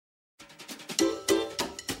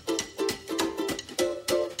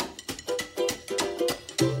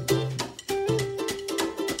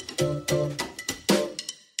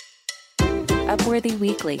Upworthy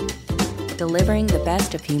Weekly, delivering the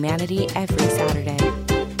best of humanity every Saturday.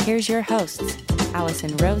 Here's your hosts,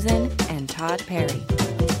 Allison Rosen and Todd Perry.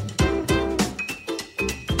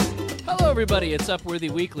 Hello, everybody. It's Upworthy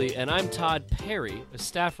Weekly, and I'm Todd Perry, a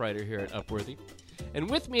staff writer here at Upworthy. And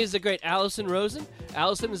with me is the great Allison Rosen.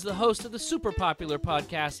 Allison is the host of the super popular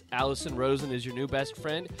podcast, Allison Rosen is Your New Best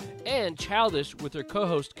Friend, and Childish with her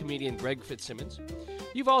co-host, comedian Greg Fitzsimmons.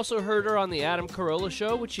 You've also heard her on The Adam Carolla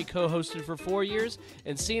Show, which she co-hosted for 4 years,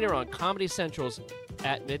 and seen her on Comedy Central's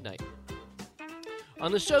At Midnight.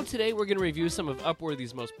 On the show today, we're going to review some of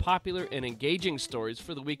Upworthy's most popular and engaging stories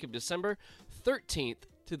for the week of December 13th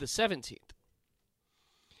to the 17th.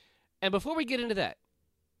 And before we get into that,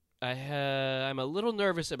 I'm a little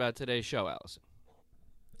nervous about today's show, Allison.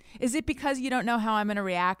 Is it because you don't know how I'm going to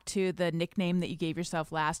react to the nickname that you gave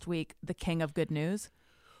yourself last week, the King of Good News?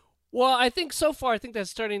 Well, I think so far, I think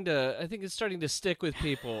it's starting to stick with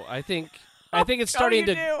people. I think it's starting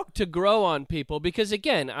to grow on people because,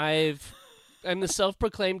 again, I'm the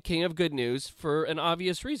self-proclaimed King of Good News for an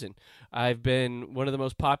obvious reason. I've been one of the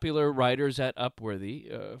most popular writers at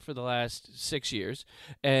Upworthy for the last 6 years,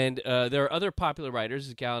 and there are other popular writers,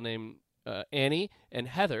 a gal named Annie and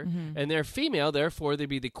Heather, and they're female, therefore they'd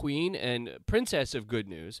be the queen and princess of good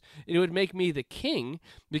news. And it would make me the king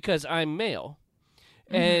because I'm male.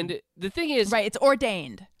 And the thing is... Right, it's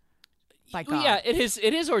ordained by God. Yeah, it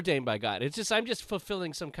is ordained by God. It's just I'm just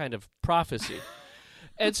fulfilling some kind of prophecy.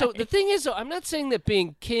 And so the thing is, though, I'm not saying that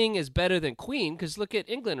being king is better than queen, because look at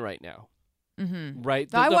England right now. Mm-hmm.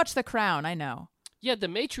 Right? I watch The Crown, I know. Yeah, the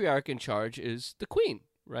matriarch in charge is the queen,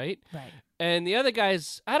 right? Right. And the other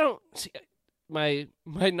guys, I don't see, my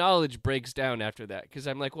knowledge breaks down after that, because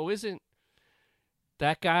I'm like, well, isn't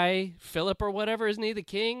that guy, Philip or whatever, isn't he the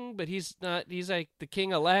king? But he's not, he's like the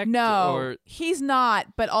king-elect? No, he's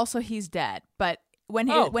not, but also he's dead. But when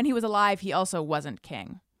he was alive, he also wasn't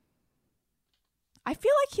king. I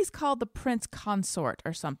feel like he's called the Prince Consort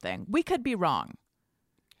or something. We could be wrong.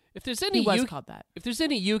 If there's any he was called that. If there's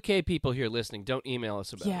any UK people here listening, don't email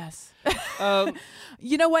us about it. Yes.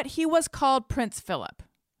 You know what? He was called Prince Philip.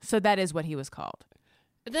 So that is what he was called.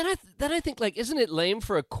 Then I think, like, isn't it lame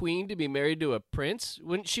for a queen to be married to a prince?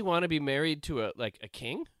 Wouldn't she want to be married to a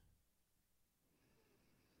king?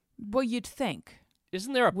 Well, you'd think.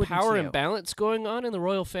 Isn't there a power imbalance going on in the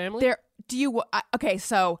royal family? Okay,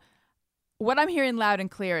 so what I'm hearing loud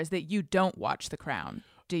and clear is that you don't watch The Crown,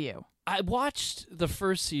 do you? I watched the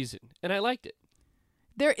first season, and I liked it.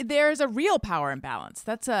 There's a real power imbalance.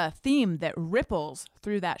 That's a theme that ripples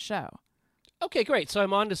through that show. Okay, great. So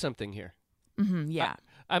I'm on to something here. Mm-hmm, yeah.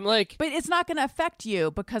 I'm like... But it's not going to affect you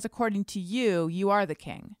because according to you, you are the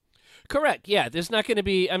king. Correct, yeah. There's not going to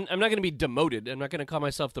be... I'm not going to be demoted. I'm not going to call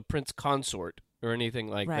myself the Prince Consort or anything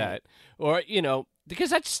like that. Or,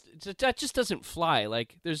 because that just doesn't fly.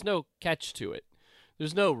 Like, there's no catch to it.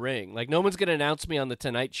 There's no ring. Like, no one's going to announce me on The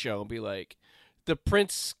Tonight Show and be like, the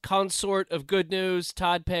Prince Consort of Good News,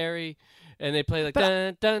 Todd Perry, and they play like,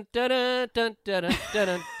 dun, dun, dun, dun, dun, dun, dun,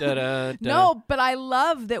 dun, dun, dun. No, but I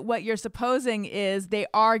love that what you're supposing is they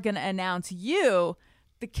are going to announce you,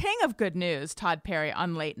 the King of Good News, Todd Perry,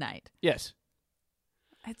 on late night. Yes.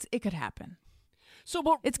 It could happen.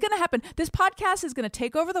 So it's going to happen. This podcast is going to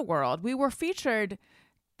take over the world. We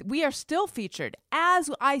are still featured as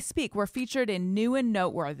I speak. We're featured in New and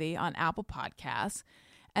Noteworthy on Apple Podcasts.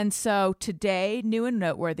 And so today, New and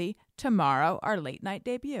Noteworthy, tomorrow, our late night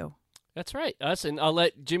debut. That's right. Us, and I'll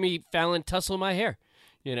let Jimmy Fallon tussle my hair,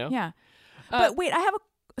 Yeah. But wait, I have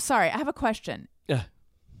a question. Yeah.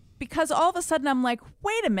 Because all of a sudden I'm like,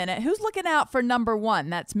 wait a minute, who's looking out for number one?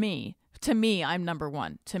 That's me. To me, I'm number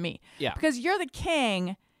one. To me. Yeah. Because you're the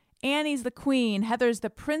king, Annie's the queen, Heather's the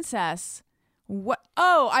princess. What?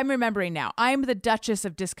 Oh, I'm remembering now. I'm the Duchess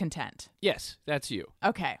of Discontent. Yes, that's you.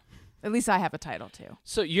 Okay. At least I have a title too.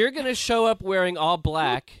 So you're going to show up wearing all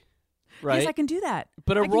black, right? Yes, I can do that.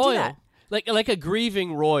 But a royal, like a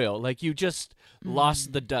grieving royal, like you just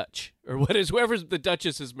lost the Dutch, or whoever the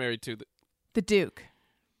Duchess is married to. The Duke.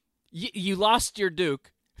 You lost your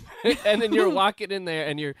Duke, and then you're walking in there,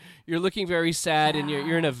 and you're looking very sad, and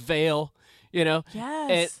you're in a veil, Yes.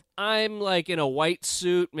 And I'm like in a white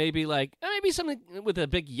suit, maybe something with a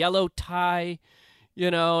big yellow tie,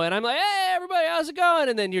 and I'm like, hey, everybody, how's it going?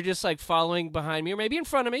 And then you're just like following behind me, or maybe in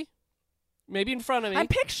front of me. I'm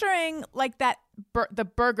picturing like that, the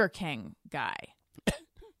Burger King guy.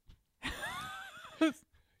 Is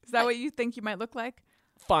that what you think you might look like?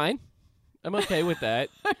 Fine. I'm okay with that.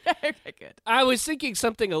 Okay, good. I was thinking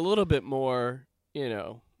something a little bit more,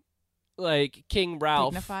 like King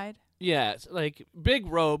Ralph. Dignified? Yeah, like big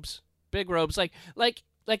robes, like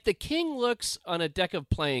like the king looks on a deck of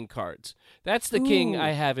playing cards. That's the king Ooh.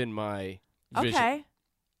 I have in my vision. Okay.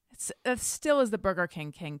 It still is the Burger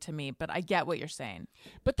King king to me, but I get what you're saying.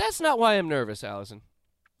 But that's not why I'm nervous, Allison.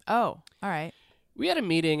 Oh, all right. We had a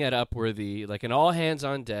meeting at Upworthy, like an all hands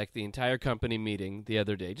on deck, the entire company meeting the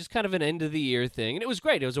other day, just kind of an end of the year thing. And it was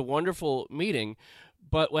great. It was a wonderful meeting.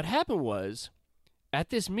 But what happened was, at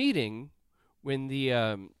this meeting, when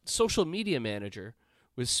the social media manager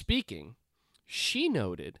was speaking, she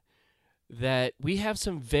noted that we have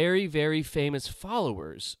some very, very famous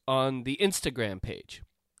followers on the Instagram page.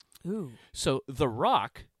 Ooh. So The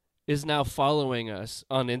Rock is now following us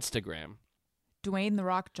on Instagram. Dwayne The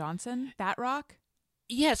Rock Johnson? That Rock?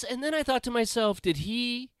 Yes, and then I thought to myself, did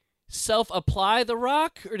he self-apply The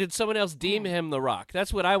Rock, or did someone else deem him The Rock?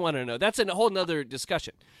 That's what I want to know. That's a whole nother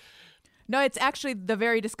discussion. No, it's actually the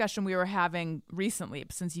very discussion we were having recently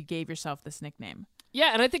since you gave yourself this nickname.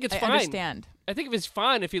 Yeah, and I think it's fine. I understand. I think it's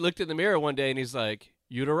fine if he looked in the mirror one day and he's like,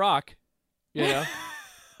 you The Rock, you know?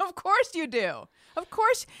 Of course you do. Of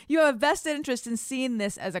course you have a vested interest in seeing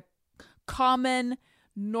this as a common,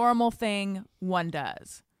 normal thing one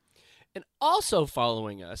does. And also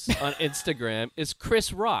following us on Instagram is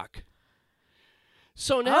Chris Rock.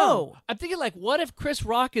 So now I'm thinking, like, what if Chris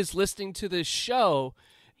Rock is listening to this show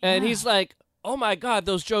and he's like, oh, my God,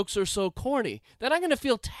 those jokes are so corny. Then I'm going to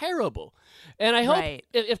feel terrible. And I hope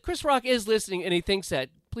if Chris Rock is listening and he thinks that,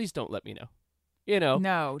 please don't let me know. You know?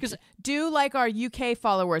 No. Do like our UK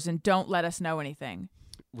followers and don't let us know anything.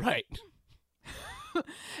 Right.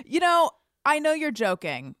 You know, I know you're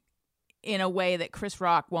joking in a way that Chris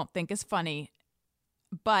Rock won't think is funny,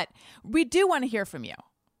 but we do want to hear from you.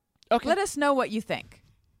 Okay. Let us know what you think,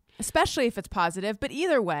 especially if it's positive. But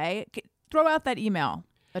either way, throw out that email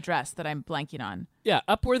address that I'm blanking on. Yeah,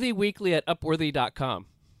 upworthyweekly@upworthy.com.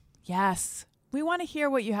 Yes. We want to hear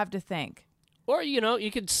what you have to think. Or, you know,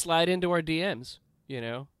 you could slide into our DMs, you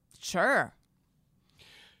know. Sure.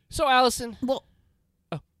 So, Allison. Well,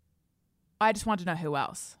 I just want to know who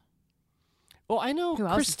else. Well, I know Who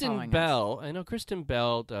else is Kristen following Bell. I know Kristen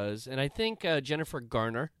Bell does. And I think Jennifer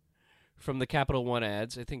Garner from the Capital One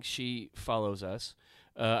ads, I think she follows us.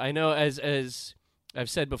 I know, as I've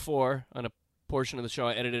said before on a portion of the show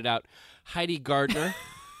I edited out, Heidi Gardner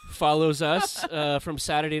follows us from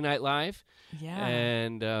Saturday Night Live. Yeah.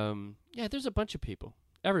 And, yeah, there's a bunch of people.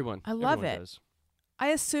 Everyone. I love everyone it. Does. I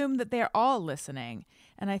assume that they're all listening,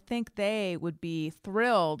 and I think they would be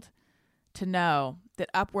thrilled to know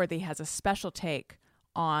that Upworthy has a special take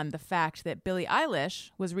on the fact that Billie Eilish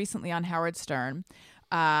was recently on Howard Stern.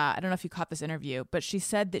 I don't know if you caught this interview, but she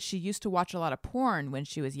said that she used to watch a lot of porn when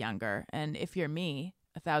she was younger. And if you're me,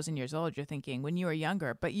 1,000 years old, you're thinking when you were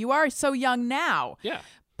younger, but you are so young now. Yeah.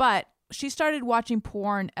 But she started watching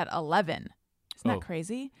porn at 11. Isn't that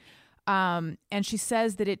crazy? And she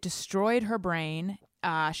says that it destroyed her brain.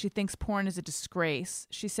 She thinks porn is a disgrace.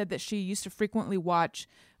 She said that she used to frequently watch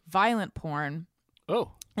violent porn.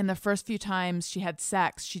 Oh. And the first few times she had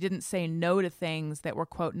sex, she didn't say no to things that were,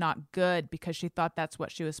 quote, not good because she thought that's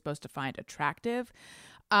what she was supposed to find attractive.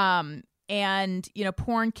 And, you know,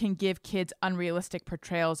 porn can give kids unrealistic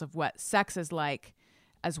portrayals of what sex is like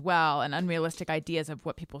as well, and unrealistic ideas of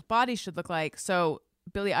what people's bodies should look like. So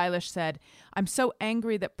Billie Eilish said, I'm so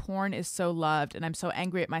angry that porn is so loved, and I'm so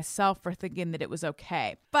angry at myself for thinking that it was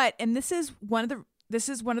okay. But, and this is one of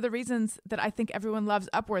the reasons that I think everyone loves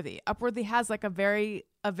Upworthy. Upworthy has like a very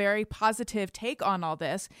positive take on all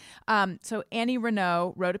this. So Annie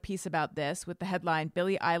Renault wrote a piece about this with the headline,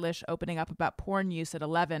 Billie Eilish opening up about porn use at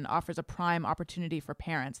 11 offers a prime opportunity for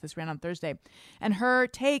parents. This ran on Thursday. And her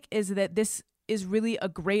take is that this is really a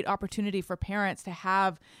great opportunity for parents to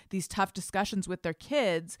have these tough discussions with their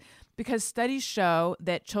kids, because studies show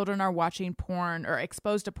that children are watching porn or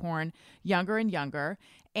exposed to porn younger and younger.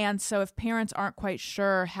 And so if parents aren't quite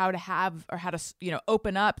sure how to have or how to, you know,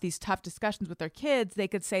 open up these tough discussions with their kids, they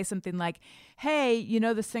could say something like, hey, you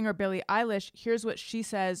know, the singer Billie Eilish, here's what she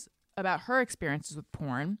says about her experiences with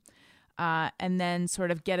porn. And then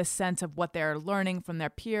sort of get a sense of what they're learning from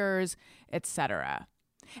their peers, etc.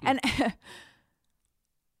 And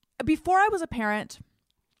before I was a parent,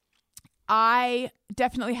 I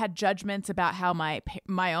definitely had judgments about how my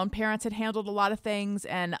own parents had handled a lot of things,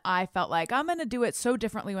 and I felt like I'm going to do it so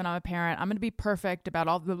differently when I'm a parent. I'm going to be perfect about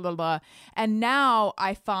all the blah, blah, blah. And now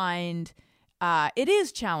I find it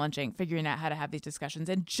is challenging figuring out how to have these discussions.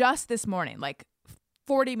 And just this morning, like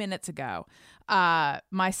 40 minutes ago,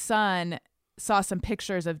 my son saw some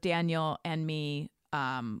pictures of Daniel and me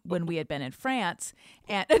when we had been in France,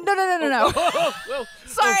 and no. Whoa.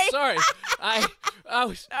 Sorry. Sorry. I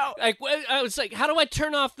was like, how do I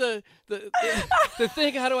turn off the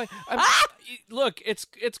thing? How do I? Look, it's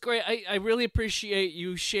great. I really appreciate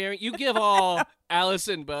you sharing. You give all,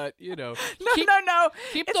 Allison, but No. keep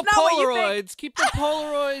It's the not what you think. Polaroids. Keep the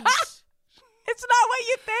Polaroids. It's not what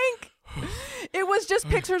you think. It was just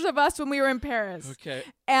pictures of us when we were in Paris. Okay.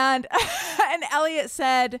 And Elliot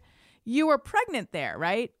said, "You were pregnant there,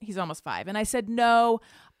 right?" He's almost 5. And I said, "No,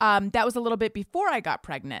 that was a little bit before I got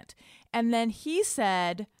pregnant." And then he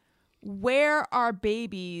said, "Where are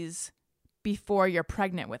babies before you're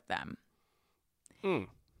pregnant with them?"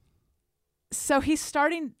 So he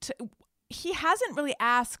hasn't really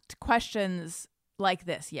asked questions like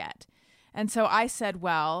this yet. And so I said,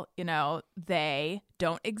 well, they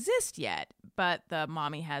don't exist yet, but the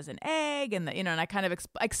mommy has an egg and and I kind of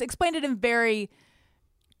explained it in very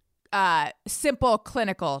simple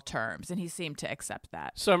clinical terms, and he seemed to accept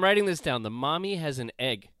that. So I'm writing this down. The mommy has an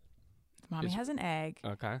egg. The mommy has an egg.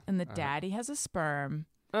 Okay. And the daddy has a sperm.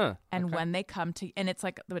 And when they come to, and it's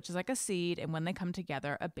which is like a seed, and when they come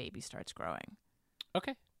together, a baby starts growing.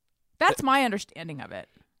 Okay. That's my understanding of it.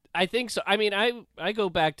 I think so. I mean, I go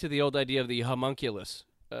back to the old idea of the homunculus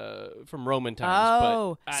from Roman times.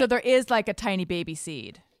 Oh, so there is like a tiny baby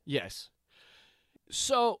seed. Yes.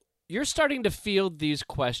 So you're starting to field these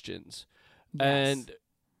questions. Yes. And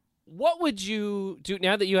what would you do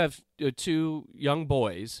now that you have 2 young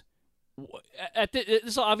boys?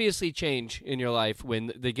 This will obviously change in your life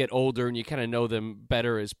when they get older and you kind of know them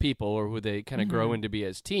better as people, or who they kind of grow into be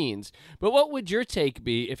as teens. But what would your take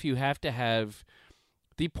be if you have to have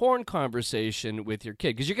the porn conversation with your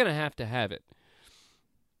kid? Because you're going to have it.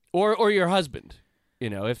 Or your husband,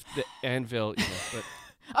 if the Anvil, but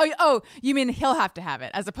Oh, you mean he'll have to have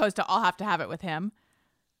it as opposed to I'll have to have it with him?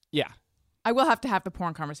 yeah. I will have to have the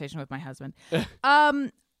porn conversation with my husband.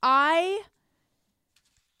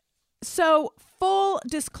 So full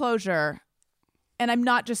disclosure, and I'm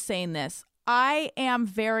not just saying this, I am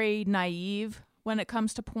very naive when it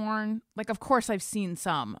comes to porn. Like, of course, I've seen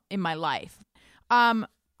some in my life.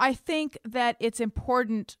 I think that it's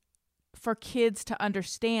important for kids to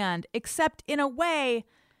understand, except in a way,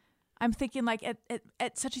 I'm thinking like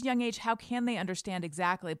at such a young age, how can they understand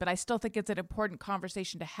exactly? But I still think it's an important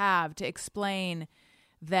conversation to have, to explain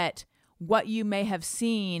that what you may have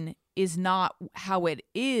seen is not how it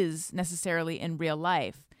is necessarily in real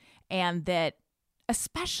life. And that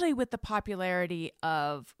especially with the popularity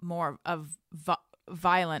of more of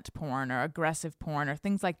violent porn or aggressive porn or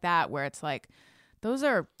things like that, where it's like, those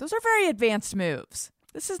are very advanced moves.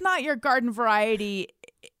 This is not your garden variety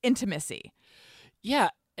intimacy. Yeah,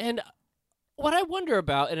 and what I wonder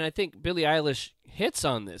about, and I think Billie Eilish hits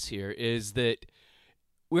on this here, is that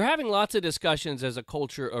we're having lots of discussions as a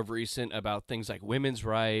culture of recent about things like women's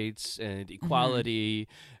rights and equality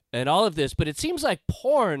and all of this, but it seems like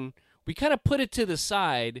porn, we kind of put it to the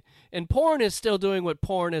side, and porn is still doing what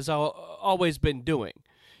porn has always been doing,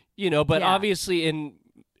 but obviously in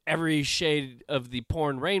every shade of the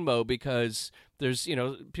porn rainbow, because there's,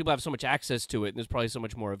 people have so much access to it, and there's probably so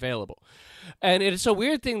much more available. And it's a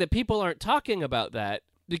weird thing that people aren't talking about that,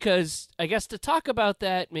 because I guess to talk about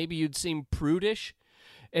that, maybe you'd seem prudish,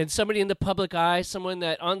 and somebody in the public eye, someone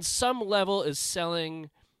that on some level is selling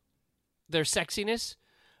their sexiness,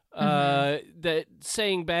 that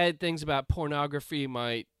saying bad things about pornography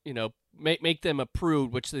might, make them a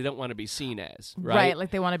prude, which they don't want to be seen as, right? Right, like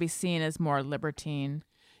they want to be seen as more libertine.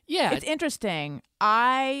 Yeah. It's interesting.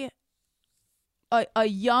 A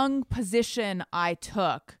young position I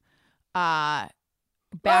took back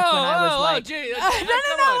when I was like... Geez,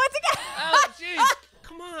 no, once again. Oh, jeez.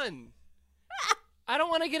 Come on. I don't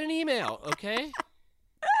want to get an email, okay?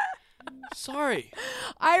 Sorry.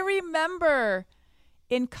 I remember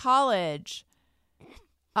in college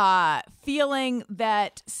feeling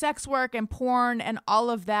that sex work and porn and all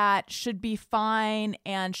of that should be fine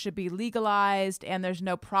and should be legalized, and there's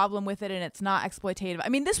no problem with it, and it's not exploitative. I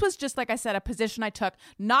mean, this was just, like I said, a position I took,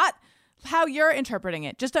 not how you're interpreting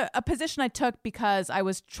it, just a position I took because I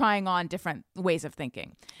was trying on different ways of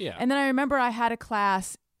thinking. Yeah. And then I remember I had a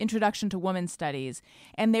class, Introduction to Women's Studies,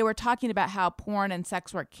 and they were talking about how porn and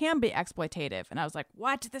sex work can be exploitative. And I was like,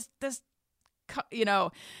 what? This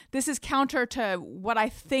is counter to what I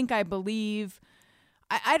think I believe.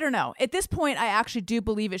 I don't know. At this point, I actually do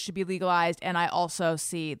believe it should be legalized, and I also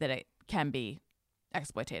see that it can be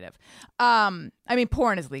exploitative. I mean,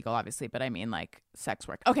 porn is legal, obviously, but I mean like sex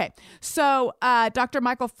work. Okay, so Dr.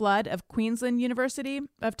 Michael Flood of Queensland University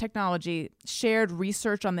of Technology shared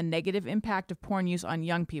research on the negative impact of porn use on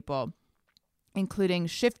young people. including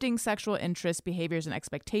shifting sexual interests, behaviors, and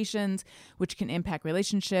expectations, which can impact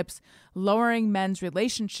relationships, lowering men's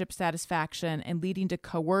relationship satisfaction, and leading to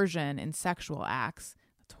coercion in sexual acts.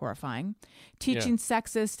 That's horrifying. Teaching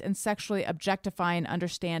sexist and sexually objectifying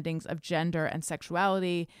understandings of gender and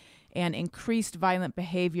sexuality, and increased violent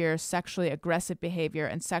behavior, sexually aggressive behavior,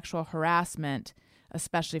 and sexual harassment,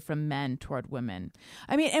 especially from men toward women.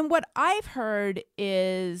 I mean, and what I've heard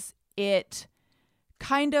is it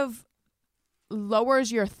kind of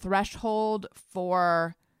lowers your threshold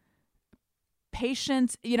for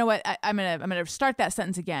patience. You know what? I'm gonna start that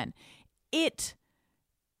sentence again.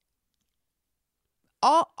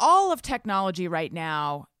 All of technology right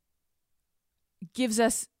now gives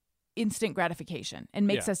us instant gratification and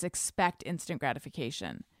makes us expect instant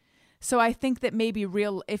gratification. So I think that maybe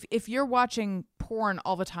if you're watching porn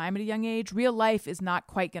all the time at a young age, real life is not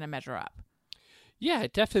quite going to measure up. Yeah,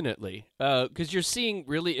 definitely. Because you're seeing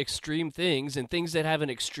really extreme things and things that have an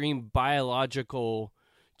extreme biological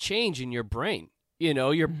change in your brain. You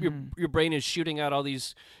know, your brain is shooting out all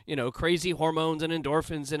these, crazy hormones and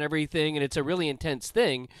endorphins and everything, and it's a really intense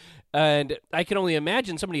thing. And I can only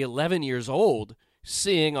imagine somebody 11 years old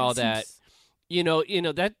seeing all that.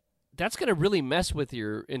 That's going to really mess with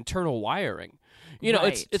your internal wiring.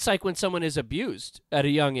 Right. It's like when someone is abused at a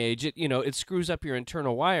young age, it screws up your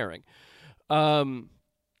internal wiring.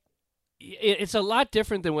 It's a lot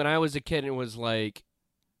different than when I was a kid and it was like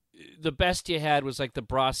the best you had was like the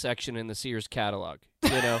bra section in the Sears catalog,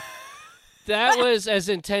 That was as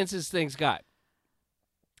intense as things got.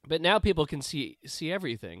 But now people can see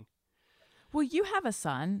everything. Well, you have a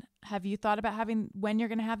son. Have you thought about when you're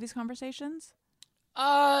going to have these conversations?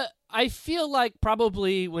 I feel like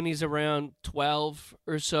probably when he's around 12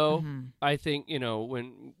 or so. Mm-hmm. I think,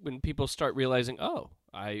 when people start realizing, oh,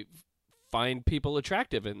 I find people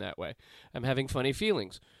attractive in that way. I'm having funny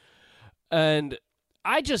feelings. And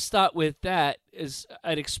I just thought with that is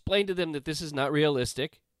I'd explain to them that this is not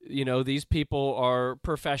realistic. These people are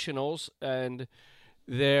professionals and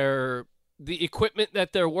the equipment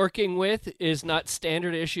that they're working with is not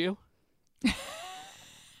standard issue.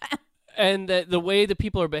 And that the way that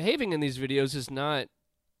people are behaving in these videos is not,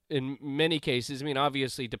 in many cases, I mean,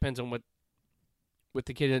 obviously it depends on what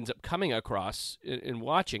the kid ends up coming across in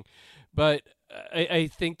watching. But I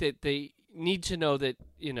think that they need to know that,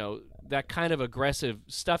 that kind of aggressive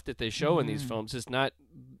stuff that they show in these films is not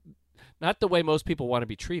the way most people want to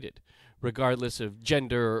be treated, regardless of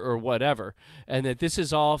gender or whatever. And that this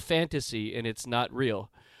is all fantasy and it's not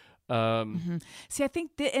real. See, I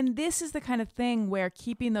think, and this is the kind of thing where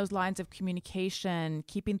keeping those lines of communication,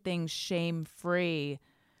 keeping things shame-free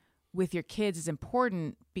with your kids is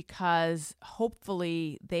important because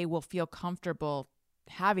hopefully they will feel comfortable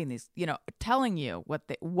having these, telling you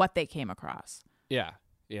what they came across. Yeah.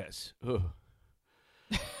 Yes. Ooh.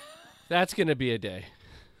 That's going to be a day.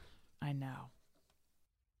 I know.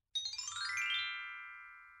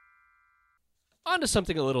 On to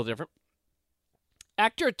something a little different.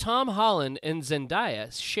 Actor Tom Holland and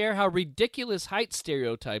Zendaya share how ridiculous height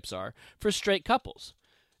stereotypes are for straight couples.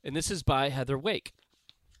 And this is by Heather Wake.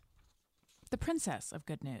 The princess of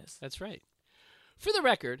good news. That's right. For the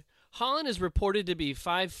record, Holland is reported to be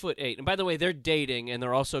 5'8". And by the way, they're dating and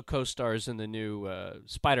they're also co-stars in the new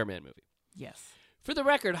Spider-Man movie. Yes. For the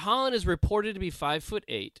record, Holland is reported to be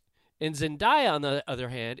 5'8", and Zendaya, on the other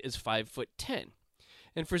hand, is 5'10".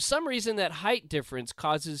 And for some reason, that height difference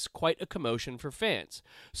causes quite a commotion for fans.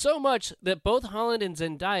 So much that both Holland and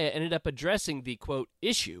Zendaya ended up addressing the, quote,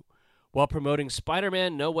 issue while promoting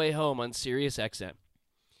Spider-Man No Way Home on Sirius XM.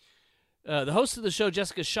 The host of the show,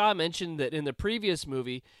 Jessica Shaw, mentioned that in the previous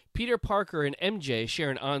movie, Peter Parker and MJ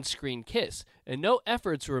share an on-screen kiss, and no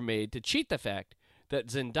efforts were made to cheat the fact that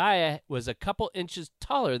Zendaya was a couple inches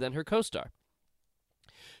taller than her co-star.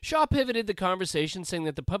 Shaw pivoted the conversation, saying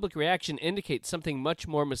that the public reaction indicates something much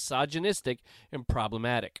more misogynistic and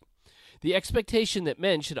problematic. The expectation that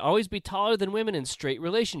men should always be taller than women in straight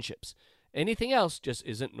relationships. Anything else just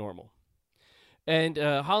isn't normal. And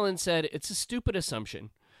Holland said it's a stupid assumption,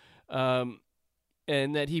 and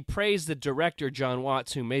that he praised the director, John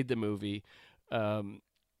Watts, who made the movie,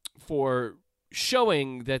 for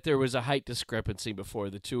showing that there was a height discrepancy before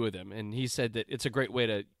the two of them. And he said that it's a great way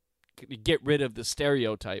to get rid of the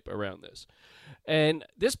stereotype around this. And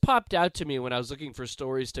this popped out to me when I was looking for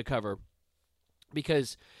stories to cover,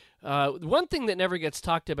 because one thing that never gets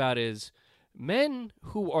talked about is men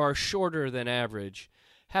who are shorter than average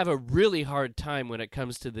have a really hard time when it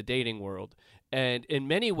comes to the dating world. And in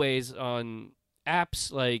many ways on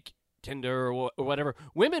apps like Tinder or whatever,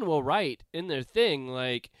 women will write in their thing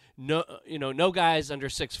like no guys under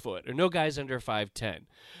 6 foot or no guys under 5'10",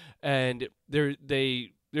 and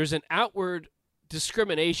there's an outward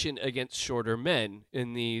discrimination against shorter men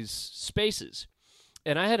in these spaces.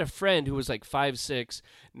 And I had a friend who was like 5'6",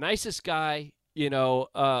 nicest guy,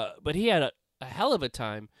 but he had a hell of a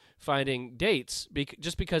time finding dates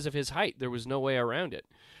just because of his height. There was no way around it.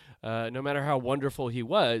 No matter how wonderful he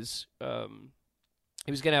was going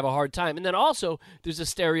to have a hard time. And then also there's a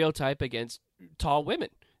stereotype against tall women.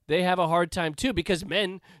 They have a hard time too because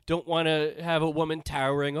men don't want to have a woman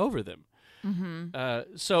towering over them.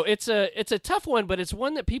 Mm-hmm. So it's a tough one, but it's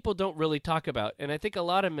one that people don't really talk about. And I think a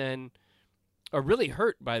lot of men are really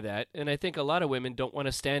hurt by that. And I think a lot of women don't want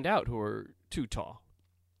to stand out who are too tall.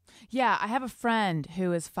 Yeah, I have a friend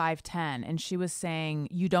who is 5'10", and she was saying,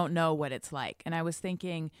 you don't know what it's like. And I was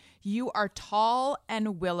thinking, you are tall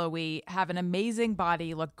and willowy, have an amazing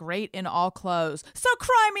body, look great in all clothes, so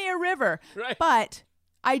cry me a river. Right. But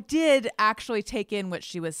I did actually take in what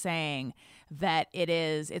she was saying, that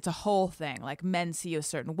it's a whole thing. Like, men see you a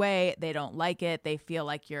certain way, they don't like it, they feel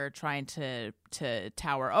like you're trying to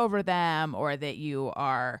tower over them, or that you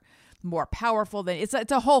are more powerful than it's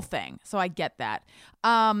a whole thing. So I get that.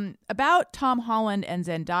 About Tom Holland and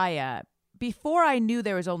Zendaya, before I knew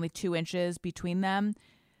there was only 2 inches between them,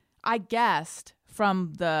 I guessed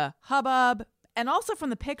from the hubbub and also from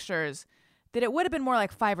the pictures that it would have been more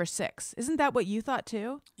like 5 or 6. Isn't that what you thought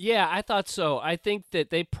too? Yeah, I thought so. I think that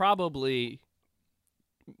they probably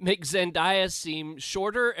make Zendaya seem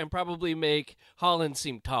shorter and probably make Holland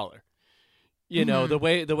seem taller. The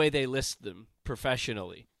way they list them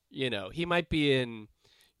professionally. He might be in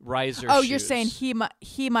riser shoes. You're saying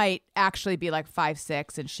he might actually be like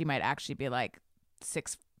 5'6", and she might actually be like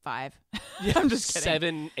 6'5". Yeah, I'm just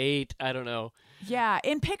kidding. 7, 8, I don't know. Yeah,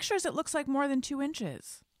 in pictures it looks like more than 2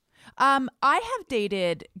 inches. I have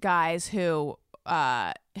dated guys who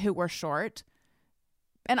were short,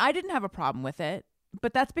 and I didn't have a problem with it.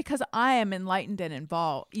 But that's because I am enlightened and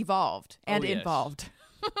evolved and involved.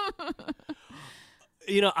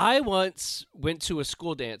 I once went to a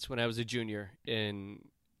school dance when I was a junior in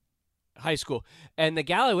high school, and the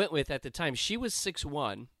gal I went with at the time, she was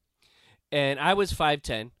 6'1", and I was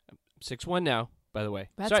 5'10". I'm 6'1" now, by the way.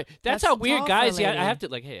 That's how weird guys. Yeah, I have to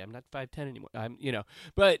hey, I'm not 5'10" anymore. I'm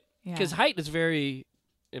but because height is very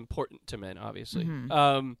important to men, obviously.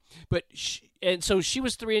 Mm-hmm. So she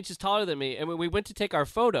was 3 inches taller than me, and when we went to take our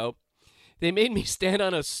photo, they made me stand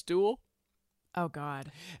on a stool. Oh,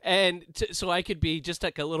 God. And so I could be just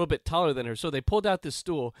like a little bit taller than her. So they pulled out this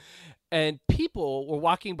stool, and people were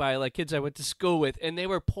walking by, like kids I went to school with, and they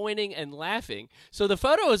were pointing and laughing. So the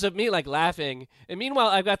photo is of me like laughing. And meanwhile,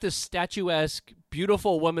 I've got this statuesque,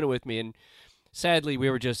 beautiful woman with me. And sadly, we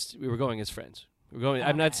were going as friends. Okay.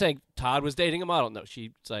 I'm not saying Todd was dating a model. No,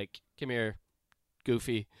 she's like, come here,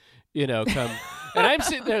 goofy, come. And I'm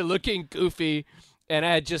sitting there looking goofy, and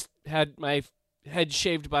I had just had my head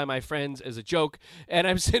shaved by my friends as a joke, and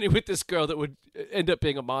I'm sitting with this girl that would end up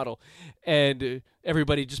being a model, and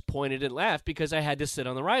everybody just pointed and laughed because I had to sit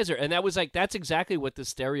on the riser. And that was that's exactly what the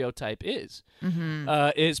stereotype is,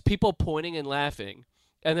 is people pointing and laughing.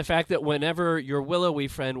 And the fact that whenever your willowy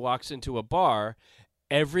friend walks into a bar,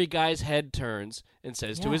 every guy's head turns and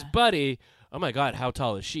says to his buddy, oh my God, how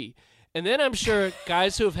tall is she? And then I'm sure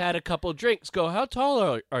guys who have had a couple drinks go, how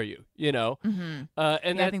tall are you? Mm-hmm.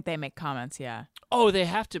 I think they make comments, yeah. Oh, they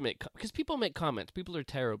have to make because people make comments. People are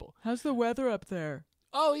terrible. How's the weather up there?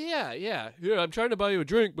 Oh, yeah. Yeah, I'm trying to buy you a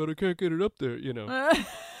drink, but I can't get it up there,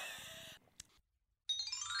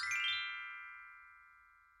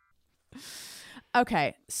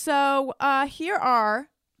 Okay, so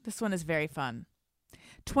this one is very fun.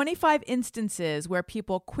 25 instances where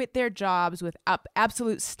people quit their jobs with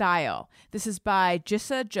absolute style. This is by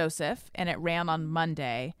Jissa Joseph, and it ran on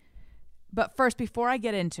Monday. But first, before I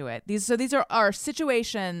get into it, these are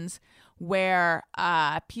situations where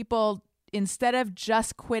people, instead of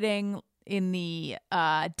just quitting in the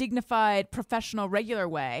dignified, professional, regular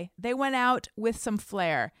way, they went out with some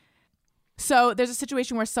flair. So there's a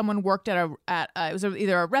situation where someone worked at it was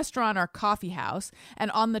either a restaurant or a coffee house, and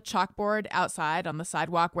on the chalkboard outside on the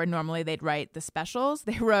sidewalk where normally they'd write the specials,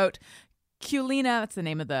 they wrote, Culina, that's the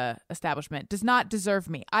name of the establishment, does not deserve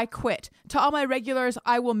me. I quit. To all my regulars,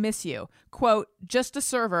 I will miss you. Quote, just a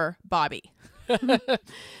server, Bobby.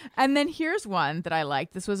 And then here's one that I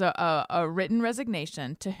liked. This was a written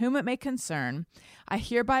resignation. To whom it may concern, I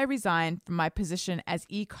hereby resign from my position as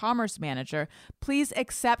e-commerce manager. Please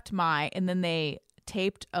accept my, and then they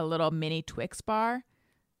taped a little mini Twix bar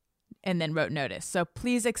and then wrote notice. So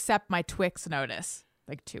please accept my Twix notice.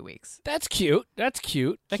 like 2 weeks. That's cute. I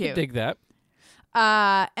can Cute. dig that.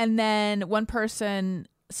 And then one person,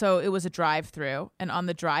 so it was a drive-through, and on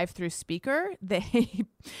the drive-through speaker,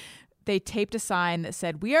 they taped a sign that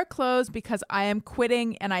said, "We are closed because I am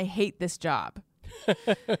quitting and I hate this job."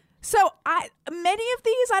 So many of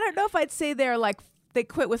these, I don't know if I'd say they're like they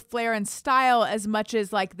quit with flair and style as much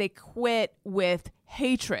as like they quit with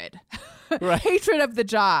hatred. Right. Hatred of the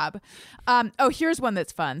job. Here's one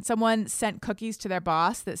that's fun. Someone sent cookies to their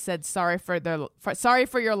boss that said, sorry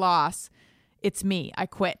for your loss. It's me. I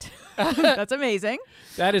quit." That's amazing.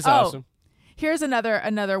 That is awesome. Here's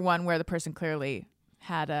another one where the person clearly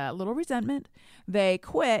had a little resentment. They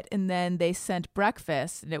quit, and then they sent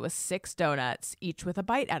breakfast, and it was 6 donuts, each with a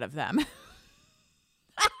bite out of them.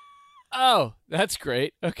 Oh, that's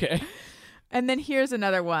great. Okay. And then here's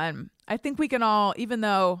another one. I think we can all, even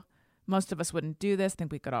though most of us wouldn't do this,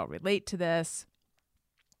 think we could all relate to this.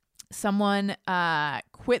 Someone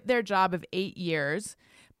quit their job of 8 years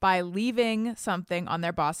by leaving something on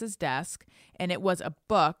their boss's desk, and it was a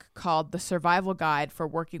book called The Survival Guide for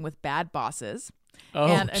Working with Bad Bosses,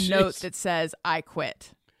 and a note that says, "I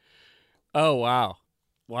quit." Oh, wow.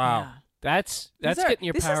 Yeah. That's getting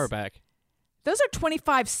your power back. Those are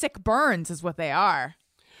 25 sick burns is what they are.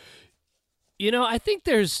 You know, I think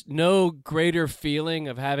there's no greater feeling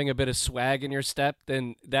of having a bit of swag in your step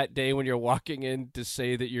than that day when you're walking in to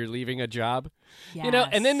say that you're leaving a job. Yes. You know,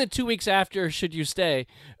 and then the 2 weeks after, should you stay,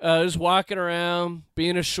 just walking around,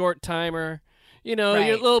 being a short timer. You know, Right.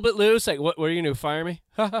 you're a little bit loose. Like, what are you going to fire me?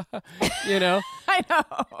 You know? I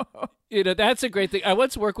know. You know, that's a great thing. I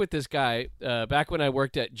once worked with this guy back when I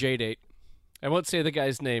worked at JDate. I won't say the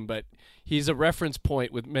guy's name, but he's a reference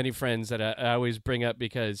point with many friends that I always bring up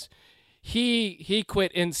because he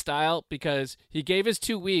quit in style because he gave his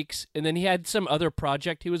 2 weeks and then he had some other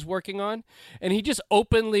project he was working on, and he just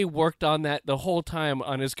openly worked on that the whole time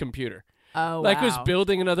on his computer. Oh, Like wow. was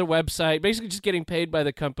building another website, basically just getting paid by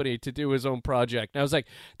the company to do his own project. And I was like,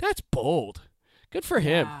 that's bold. Good for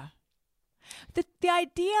him. Yeah. The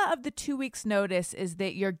idea of the 2 weeks notice is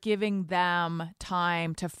that you're giving them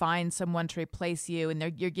time to find someone to replace you, and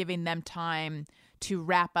you're giving them time to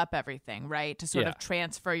wrap up everything, right? To sort of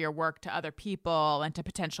transfer your work to other people and to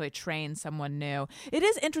potentially train someone new. It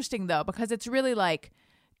is interesting though, because it's really like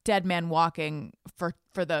dead man walking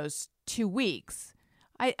for those 2 weeks.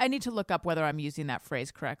 I need to look up whether I'm using that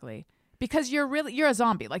phrase correctly, because you're a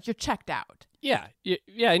zombie, like you're checked out. Yeah, and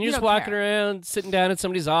you're just don't walking care. around, sitting down in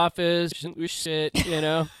somebody's office, shit, you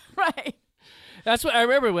know. Right. That's what I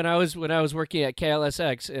remember when I was working at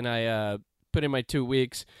KLSX, and I put in my 2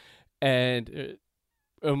 weeks, and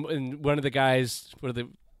one of the guys,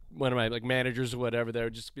 one of my like managers or whatever, they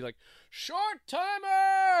would just be like, "Short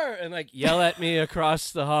timer," and like yell at me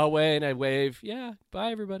across the hallway, and I wave, "Yeah,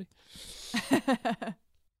 bye everybody."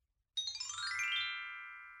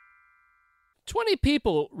 20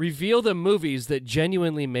 people reveal the movies that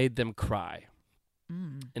genuinely made them cry.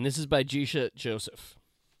 And this is by Jisha Joseph.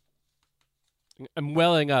 I'm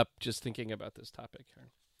welling up just thinking about this topic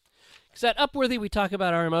here. Because at Upworthy, we talk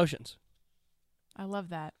about our emotions. I love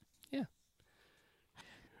that. Yeah.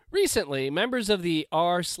 Recently, members of the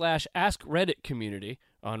r/Ask Reddit community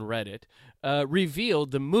on Reddit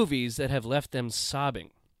revealed the movies that have left them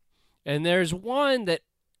sobbing. And there's one that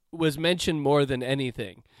was mentioned more than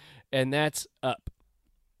anything, and that's Up.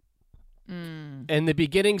 And the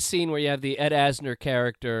beginning scene where you have the Ed Asner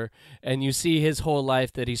character and you see his whole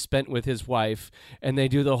life that he spent with his wife, and they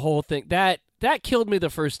do the whole thing. That killed me the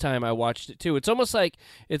first time I watched it, too. It's almost like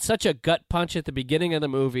it's such a gut punch at the beginning of the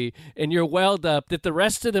movie, and you're welled up that the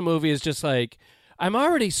rest of the movie is just like, I'm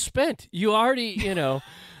already spent. You already, you know,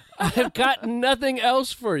 I've got nothing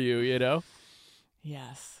else for you, you know?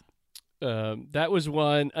 Yes. That was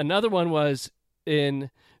one. Another one was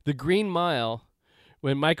in The Green Mile,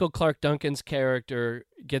 when Michael Clark Duncan's character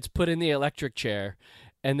gets put in the electric chair,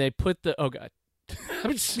 and they put the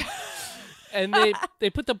and they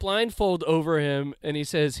put the blindfold over him, and he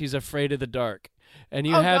says he's afraid of the dark. And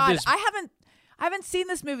you have God. this. I haven't seen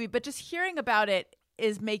this movie, but just hearing about it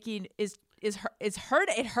is hurt.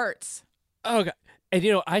 It hurts. Oh God. And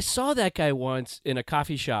you know, I saw that guy once in a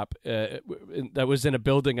coffee shop that was in a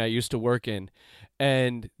building I used to work in,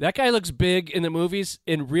 and that guy looks big in the movies.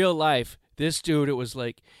 In real life, this dude, it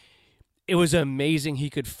was amazing. He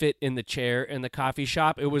could fit in the chair in the coffee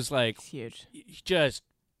shop. It was like It's huge. just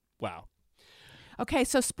wow. Okay,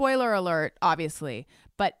 so spoiler alert, obviously,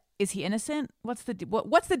 but is he innocent? What's the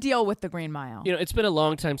deal with the Green Mile? You know, it's been a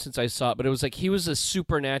long time since I saw it, but it was like he was a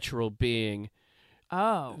supernatural being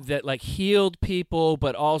Oh, that like healed people,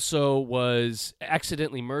 but also was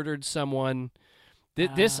accidentally murdered someone.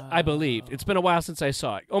 This, I believe. It's been a while since I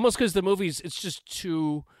saw it. Almost because the movie's, it's just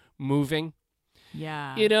too moving.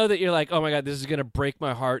 Yeah. You know, that you're like, oh my God, this is going to break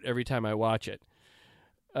my heart every time I watch it.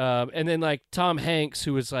 And then like Tom Hanks,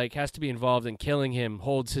 who is like, has to be involved in killing him,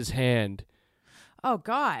 holds his hand. Oh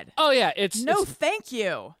God. Oh yeah. No, thank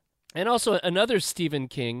you. And also another Stephen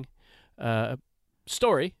King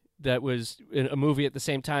story that was in a movie at the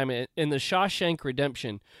same time, in the Shawshank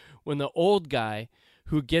Redemption, when the old guy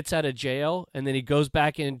who gets out of jail and then he goes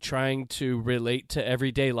back in trying to relate to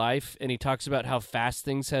everyday life, and he talks about how fast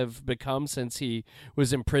things have become since he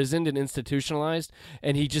was imprisoned and institutionalized,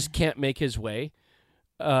 and he just can't make his way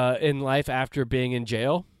in life after being in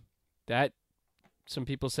jail. That, some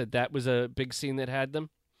people said that was a big scene that had them.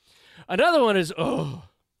 Another one is,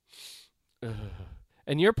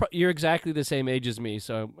 and you're exactly the same age as me,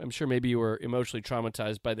 so I'm sure maybe you were emotionally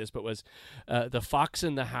traumatized by this, but was The Fox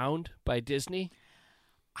and the Hound by Disney?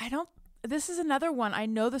 This is another one. I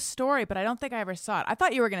know the story, but I don't think I ever saw it. I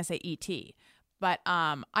thought you were going to say E.T., but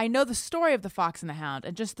I know the story of The Fox and the Hound,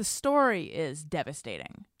 and just the story is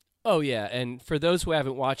devastating. Oh, yeah, and for those who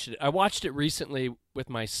haven't watched it, I watched it recently with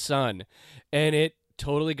my son, and it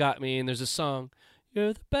totally got me, and there's a song,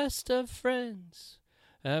 "You're the best of friends,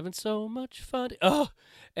 having so much fun." Oh,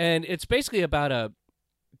 and it's basically about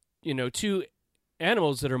two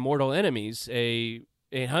animals that are mortal enemies, a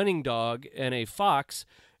hunting dog and a fox,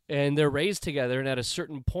 and they're raised together, and at a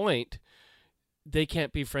certain point, they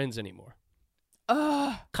can't be friends anymore.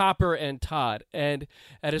 Copper and Todd. And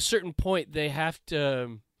at a certain point, they have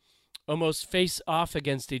to almost face off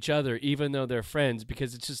against each other, even though they're friends,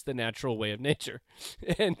 because it's just the natural way of nature.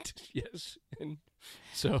 And yes, and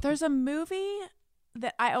so there's a movie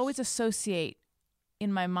that I always associate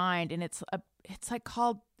in my mind, and it's like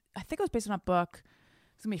called, I think it was based on a book.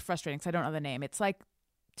 It's gonna be frustrating because I don't know the name. It's like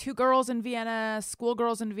two girls in Vienna,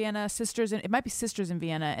 schoolgirls in Vienna, it might be sisters in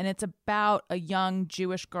Vienna, and it's about a young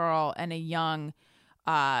Jewish girl and a young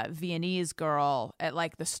Viennese girl at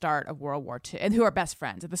like the start of World War II, and who are best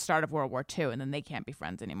friends at the start of World War II, and then they can't be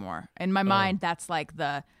friends anymore. In my mind, that's like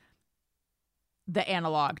the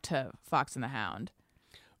analog to Fox and the Hound.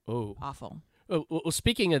 Oh, awful. Oh, well,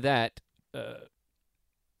 speaking of that, a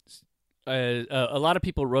lot of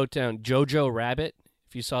people wrote down Jojo Rabbit.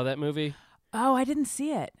 If you saw that movie. Oh, I didn't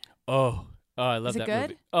see it. Oh, I love that good?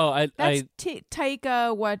 movie. Oh, that's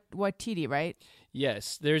Taika Waititi, right?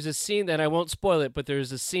 Yes, there's a scene that I won't spoil it, but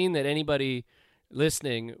there's a scene that anybody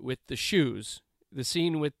listening with the shoes, the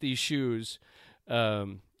scene with these shoes,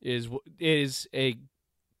 is a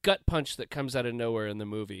gut punch that comes out of nowhere in the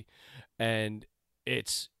movie, and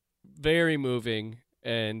it's very moving.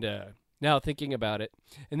 And now thinking about it,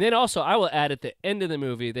 and then also I will add at the end of the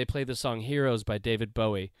movie they play the song "Heroes" by David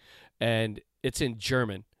Bowie, and it's in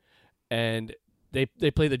German, and they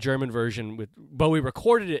play the German version with Bowie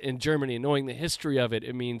recorded it in Germany. Knowing the history of it,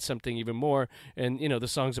 it means something even more. And the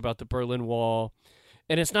song's about the Berlin Wall,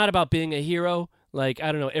 and it's not about being a hero. Like,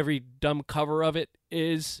 I don't know, every dumb cover of it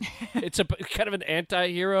is. It's a kind of an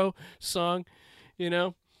anti-hero song,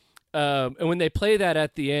 And when they play that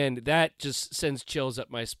at the end, that just sends chills up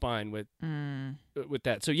my spine with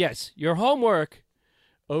that. So yes, your homework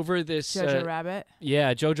over this Jojo Rabbit.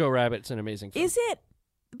 Yeah, Jojo Rabbit's an amazing film. Is it?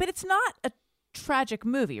 But it's not a tragic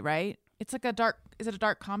movie, right? It's like is it a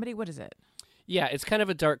dark comedy? What is it? Yeah, it's kind of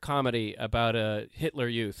a dark comedy about a Hitler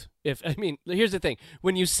Youth. Here's the thing.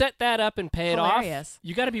 When you set that up and pay it off,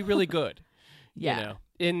 you got to be really good. Yeah.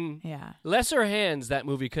 In lesser hands, that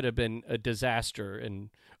movie could have been a disaster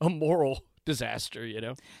and a moral disaster,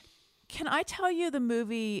 Can I tell you the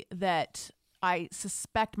movie that I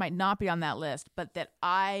suspect might not be on that list, but that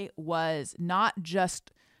I was not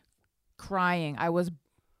just crying, I was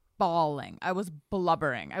bawling, I was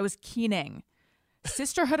blubbering, I was keening.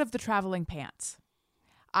 Sisterhood of the Traveling Pants.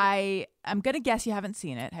 I'm gonna guess you haven't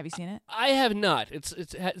seen it. Have you seen it? I have not.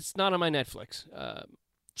 It's not on my Netflix.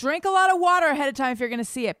 Drink a lot of water ahead of time if you're gonna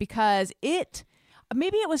see it, because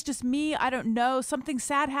maybe it was just me. I don't know. Something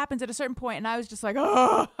sad happens at a certain point, and I was just like,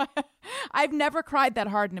 oh. I've never cried that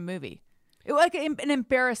hard in a movie. It was like an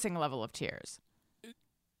embarrassing level of tears.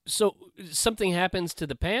 So something happens to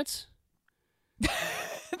the pants?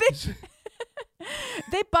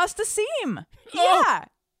 They bust a seam. Oh, yeah.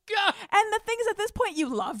 God. And the thing is, at this point,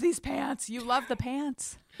 you love these pants. You love the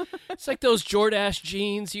pants. It's like those Jordache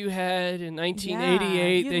jeans you had in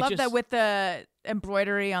 1988. Yeah, you love that with the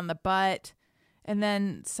embroidery on the butt. And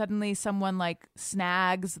then suddenly someone like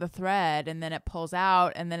snags the thread, and then it pulls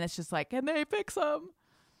out, and then it's just like, can they fix them?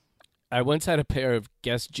 I once had a pair of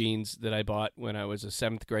Guess jeans that I bought when I was a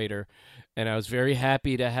 7th grader, and I was very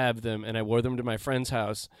happy to have them, and I wore them to my friend's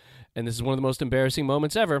house. And this is one of the most embarrassing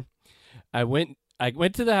moments ever. I I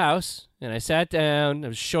went to the house and I sat down. I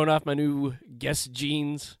was showing off my new Guess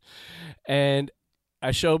jeans, and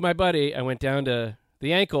I showed my buddy. I went down to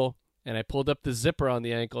the ankle and I pulled up the zipper on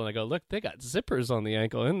the ankle and I go, look, they got zippers on the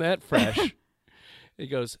ankle. Isn't that fresh? He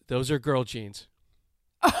goes, those are girl jeans.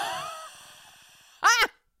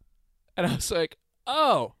 And I was like,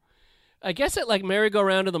 oh, I guess at like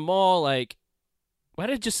merry-go-round in the mall, like, why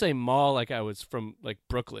did I just say mall like I was from like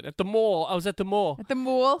Brooklyn? At the mall. I was at the mall. At the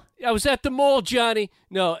mall? I was at the mall, Johnny.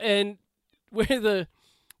 No, and where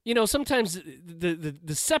sometimes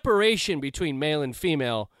the separation between male and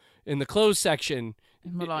female in the clothes section.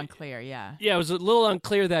 A little unclear, yeah. Yeah, it was a little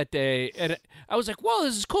unclear that day. And I was like, whoa,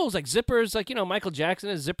 this is cool. It's like zippers. Like, Michael Jackson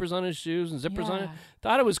has zippers on his shoes and zippers on it.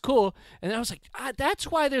 Thought it was cool. And I was like, that's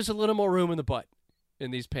why there's a little more room in the butt in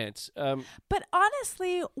these pants. But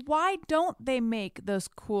honestly, why don't they make those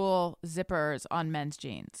cool zippers on men's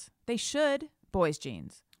jeans? They should. Boys'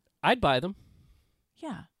 jeans. I'd buy them.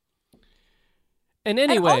 Yeah. And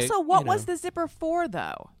anyway. And also, what was the zipper for,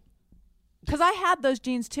 though? Because I had those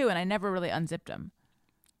jeans, too, and I never really unzipped them.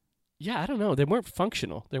 Yeah, I don't know. They weren't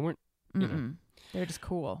functional. They weren't, They were just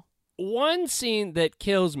cool. One scene that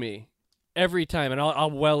kills me every time, and I'll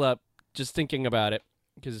well up just thinking about it,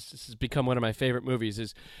 because this has become one of my favorite movies,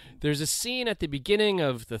 is there's a scene at the beginning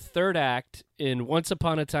of the third act in Once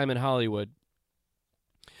Upon a Time in Hollywood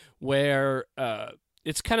where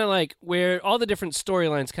it's kind of like where all the different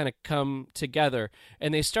storylines kind of come together,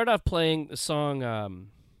 and they start off playing the song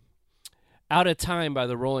Out of Time by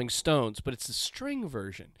the Rolling Stones, but it's the string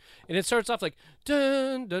version. And it starts off like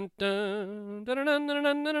dun dun dun dun dun dun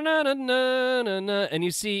dun dun dun dun dun, and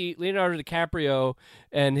you see Leonardo DiCaprio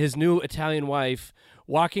and his new Italian wife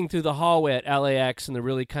walking through the hallway at LAX in the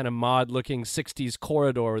really kind of mod-looking 60s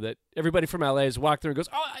corridor that everybody from LA has walked through and goes,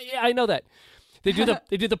 "Oh, yeah, I know that." They do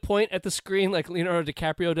the point at the screen like Leonardo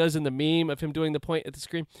DiCaprio does in the meme of him doing the point at the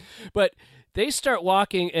screen. But they start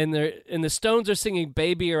walking and the Stones are singing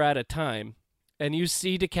 "Baby You're Out of Time." And you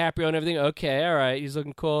see DiCaprio and everything. Okay, all right, he's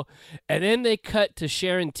looking cool. And then they cut to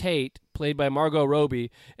Sharon Tate, played by Margot Robbie,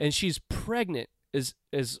 and she's pregnant as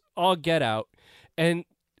all get out. And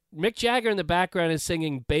Mick Jagger in the background is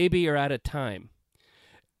singing "Baby You're Out of Time."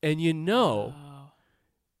 And in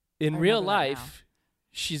real life,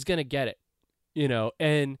 she's going to get it,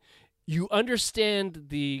 and you understand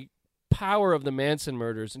the power of the Manson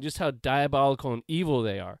murders and just how diabolical and evil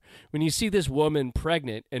they are when you see this woman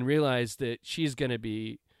pregnant and realize that she's going to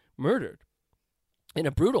be murdered in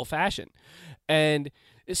a brutal fashion. And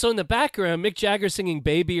so in the background, Mick Jagger singing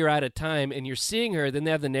 "Baby You're Out of Time," and you're seeing her. Then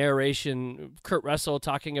they have the narration of Kurt Russell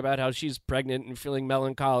talking about how she's pregnant and feeling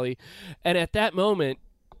melancholy. And at that moment,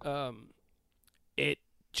 it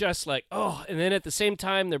just like, oh, and then at the same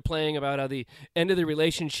time, they're playing about how the end of the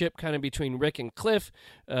relationship kind of between Rick and Cliff,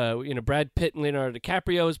 Brad Pitt and Leonardo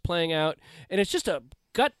DiCaprio is playing out. And it's just a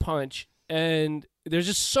gut punch. And there's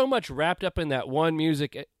just so much wrapped up in that one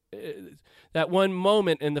music, that one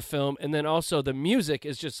moment in the film. And then also the music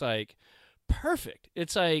is just like perfect.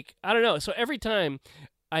 It's like, I don't know. So every time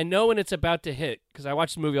I know when it's about to hit, because I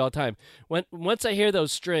watch the movie all the time. Once I hear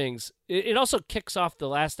those strings, it also kicks off the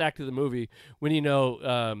last act of the movie when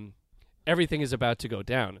everything is about to go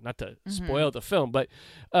down. Not to spoil the film, but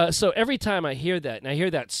so every time I hear that and I hear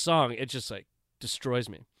that song, it just like destroys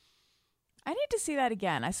me. I need to see that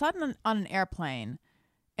again. I saw it on an airplane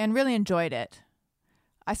and really enjoyed it.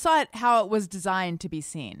 I saw it how it was designed to be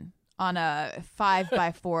seen on a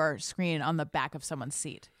 5x4 screen on the back of someone's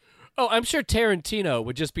seat. Oh, I'm sure Tarantino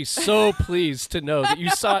would just be so pleased to know that you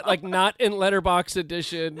saw it, like, not in letterbox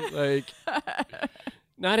edition, like,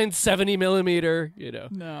 not in 70 millimeter,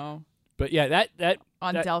 No. But yeah, that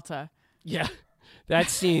on Delta. Yeah, that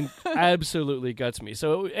scene absolutely guts me.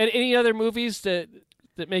 So, any other movies that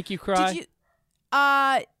make you cry?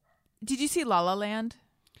 Did you see La La Land?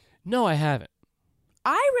 No, I haven't.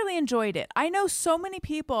 I really enjoyed it. I know so many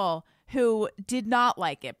people who did not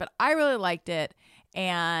like it, but I really liked it.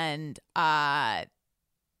 And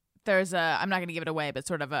there's I'm not going to give it away, but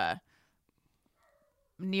sort of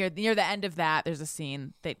near the end of that, there's a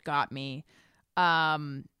scene that got me.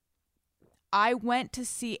 I went to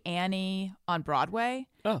see Annie on Broadway.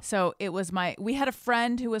 Oh. So we had a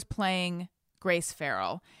friend who was playing Grace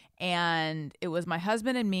Farrell, and it was my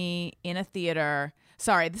husband and me in a theater.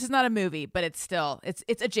 Sorry, this is not a movie, but it's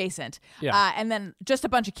adjacent. Yeah. And then just a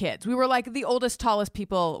bunch of kids. We were like the oldest, tallest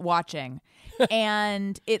people watching.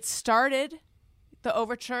 And it started, the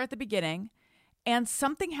overture at the beginning, and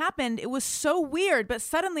something happened. It was so weird, but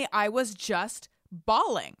suddenly I was just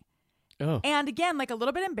bawling. Oh. And again, like a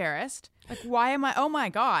little bit embarrassed. Like, why am I? Oh my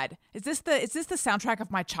God, is this the soundtrack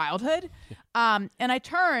of my childhood? And I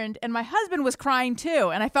turned, and my husband was crying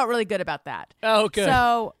too, and I felt really good about that. Oh, good.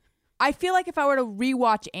 So I feel like if I were to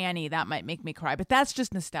rewatch Annie, that might make me cry, but that's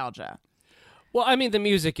just nostalgia. Well, I mean, the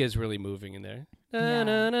music is really moving in there. Yeah.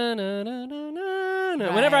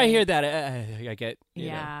 Right. Whenever I hear that, I get, you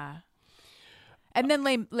know. And then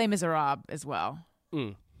Les Miserables as well.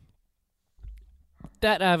 Mm.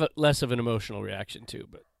 That I have less of an emotional reaction to,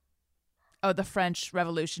 but Oh, the French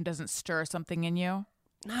Revolution doesn't stir something in you?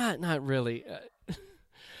 not really.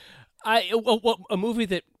 A movie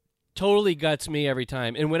that totally guts me every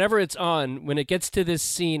time, and whenever it's on, when it gets to this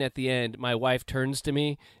scene at the end, my wife turns to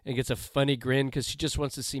me and gets a funny grin because she just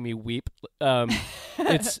wants to see me weep.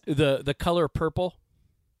 It's the Color Purple.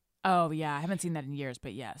 Oh, yeah. I haven't seen that in years,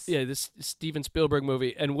 but yes. Yeah, this Steven Spielberg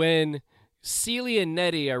movie. And when Celie and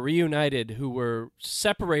Nettie are reunited, who were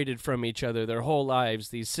separated from each other their whole lives,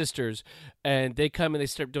 these sisters, and they come and they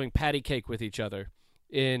start doing patty cake with each other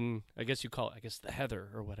in, I guess you call it, the heather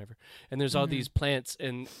or whatever. And there's all these plants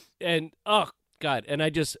and oh God, and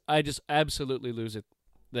I just absolutely lose it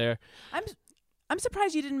there. I'm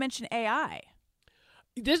surprised you didn't mention AI.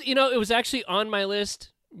 This, it was actually on my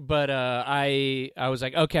list, but I was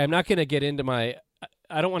like, okay, I'm not going to get into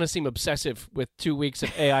I don't want to seem obsessive with 2 weeks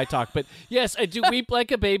of AI talk, but yes, I do weep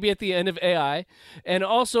like a baby at the end of AI. And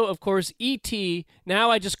also, of course, E.T.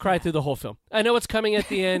 Now I just cry through the whole film. I know what's coming at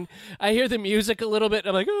the end. I hear the music a little bit. And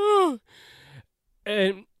I'm like, oh.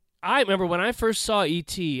 And I remember when I first saw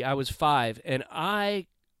E.T., I was 5, and I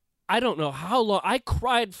don't know how long. I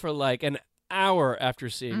cried for like an hour after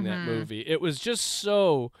seeing that movie. It was just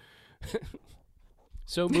so,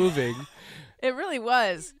 so moving. It really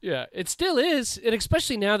was. Yeah, it still is, and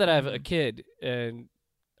especially now that I have a kid, and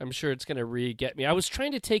I'm sure it's going to re-get me. I was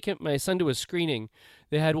trying to take my son to a screening.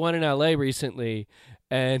 They had one in L.A. recently,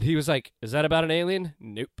 and he was like, is that about an alien?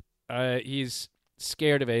 Nope. He's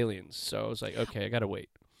scared of aliens, so I was like, okay, I got to wait.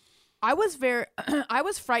 I was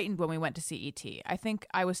frightened when we went to see E.T. I think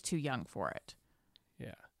I was too young for it.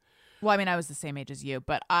 Yeah. Well, I mean, I was the same age as you,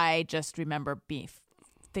 but I just remember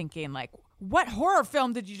thinking like, what horror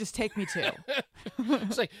film did you just take me to?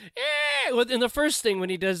 It's like, eh! Well, and the first thing when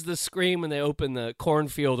he does the scream when they open the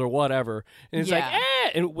cornfield or whatever, and it's like, eh!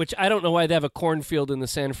 And which I don't know why they have a cornfield in the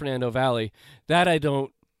San Fernando Valley. That I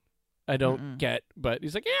don't get. But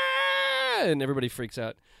he's like, yeah, and everybody freaks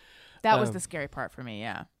out. That was the scary part for me.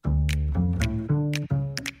 Yeah.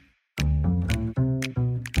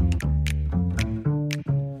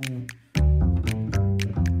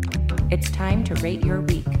 It's time to rate your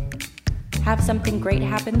week. Have something great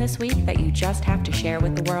happen this week that you just have to share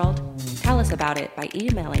with the world? Tell us about it by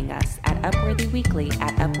emailing us at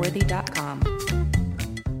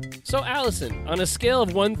upworthyweekly@upworthy.com. So, Allison, on a scale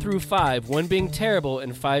of 1 through 5, 1 being terrible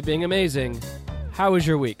and 5 being amazing, how was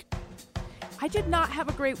your week? I did not have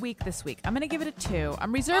a great week this week. I'm going to give it a 2.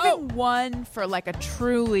 I'm reserving 1 for like a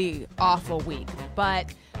truly awful week,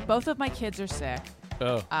 but both of my kids are sick.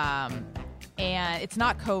 Oh. And it's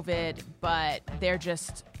not COVID, but they're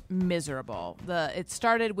just miserable. It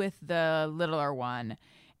started with the littler one,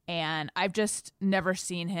 and I've just never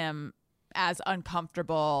seen him as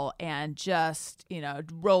uncomfortable and just,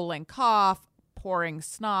 rolling cough, pouring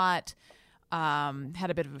snot, had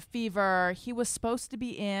a bit of a fever. He was supposed to be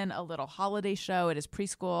in a little holiday show at his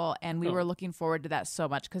preschool, and we were looking forward to that so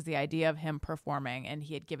much because the idea of him performing, and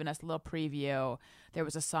he had given us a little preview. There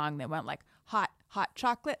was a song that went like hot, hot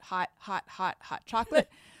chocolate, hot, hot, hot, hot chocolate.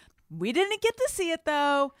 We didn't get to see it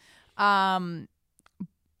though. But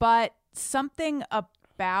something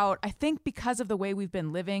about, I think because of the way we've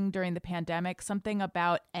been living during the pandemic, something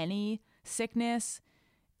about any sickness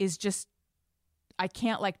is just, I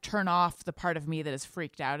can't like turn off the part of me that is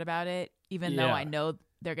freaked out about it, even though I know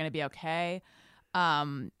they're going to be okay.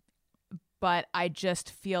 But I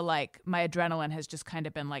just feel like my adrenaline has just kind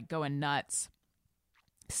of been like going nuts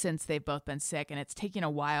since they've both been sick, and it's taking a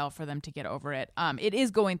while for them to get over it. It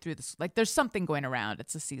is going through this, like there's something going around.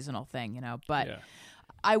 It's a seasonal thing, but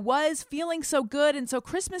I was feeling so good and so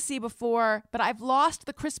Christmassy before, but I've lost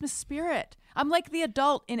the Christmas spirit. I'm like the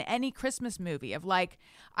adult in any Christmas movie of like,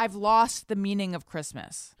 I've lost the meaning of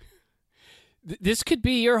Christmas. This could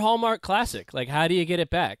be your Hallmark classic. Like, how do you get it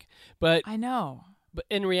back? But I know. But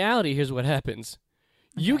in reality, here's what happens.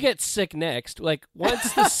 You get sick next. Like,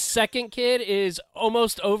 once the second kid is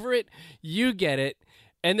almost over it, you get it.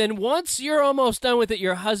 And then once you're almost done with it,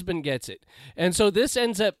 your husband gets it. And so this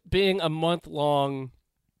ends up being a month-long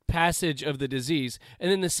passage of the disease.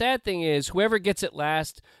 And then the sad thing is, whoever gets it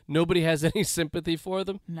last, nobody has any sympathy for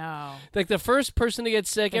them. No. Like the first person to get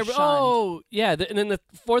sick, They're oh, yeah. And then the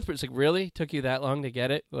fourth person, like, really? Took you that long to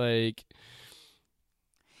get it? Like,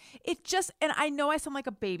 It just, and I know I sound like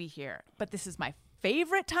a baby here, but this is my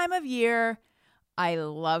favorite time of year. I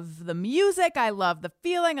love the music. I love the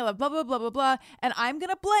feeling. I love blah, blah, blah, blah, blah. And I'm going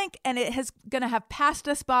to blink and it has going to have passed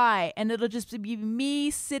us by. And it'll just be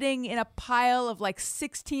me sitting in a pile of like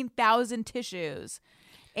 16,000 tissues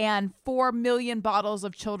and 4 million bottles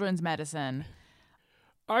of children's medicine.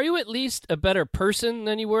 are you at least a better person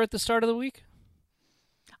than you were at the start of the week?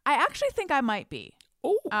 I actually think I might be.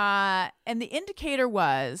 Oh. And the indicator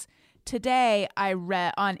was today I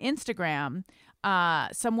read on Instagram,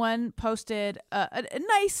 someone posted a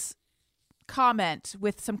nice comment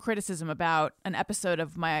with some criticism about an episode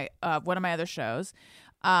of my one of my other shows.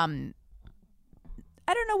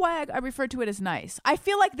 I don't know why I referred to it as nice. I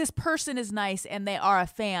feel like this person is nice and they are a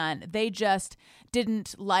fan. They just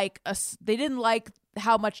didn't like us. They didn't like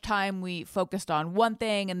how much time we focused on one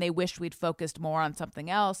thing and they wished we'd focused more on something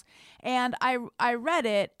else. And I read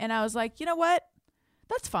it and I was like, you know what?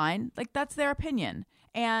 That's fine. Like, that's their opinion.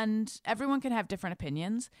 And everyone can have different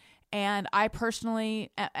opinions. And I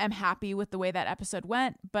personally am happy with the way that episode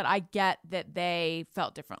went, but I get that they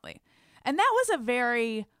felt differently. And that was a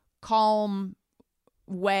very calm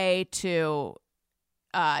way to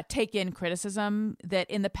take in criticism that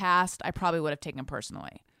in the past I probably would have taken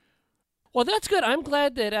personally. Well, that's good. I'm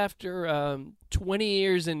glad that after 20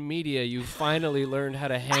 years in media, you finally learned how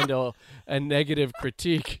to handle a negative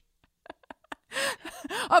critique.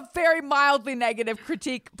 A very mildly negative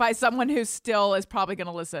critique by someone who still is probably going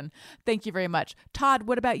to listen. Thank you very much. Todd,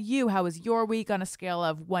 what about you? How was your week on a scale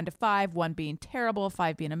of 1 to 5, 1 being terrible,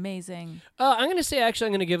 5 being amazing? I'm going to say, actually,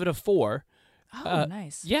 I'm going to give it a 4. Oh,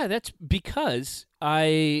 nice. Yeah, that's because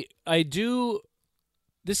I do.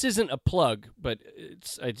 This isn't a plug, but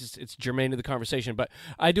it's germane to the conversation. But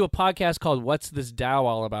I do a podcast called "What's This Tao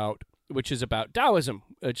All About," which is about Taoism,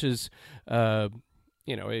 which is a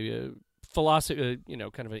philosophy,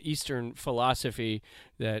 kind of an Eastern philosophy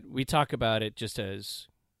that we talk about it just as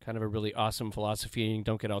kind of a really awesome philosophy, and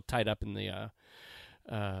don't get all tied up in the,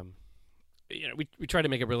 we try to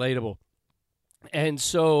make it relatable, and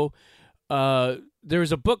so. There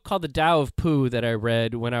was a book called The Tao of Pooh that I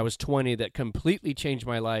read when I was 20 that completely changed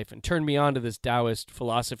my life and turned me on to this Taoist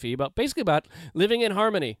philosophy about living in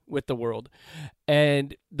harmony with the world.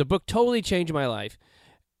 And the book totally changed my life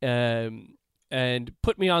and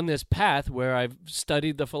put me on this path where I've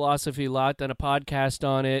studied the philosophy a lot, done a podcast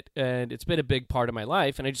on it, and it's been a big part of my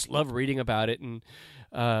life. And I just love reading about it.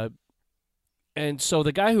 And so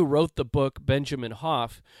the guy who wrote the book, Benjamin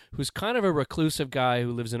Hoff, who's kind of a reclusive guy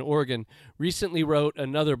who lives in Oregon, recently wrote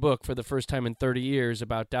another book for the first time in 30 years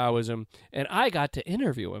about Taoism. And I got to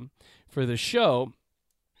interview him for the show.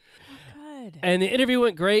 Oh, good. And the interview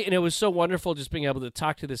went great, and it was so wonderful just being able to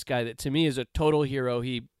talk to this guy that to me is a total hero.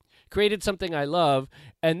 He created something I love,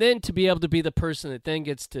 and then to be able to be the person that then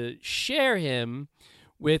gets to share him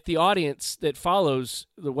with the audience that follows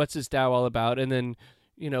the What's This Tao All About, and then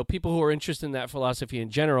people who are interested in that philosophy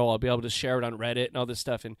in general, I'll be able to share it on Reddit and all this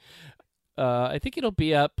stuff. And I think it'll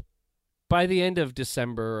be up by the end of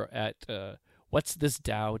December at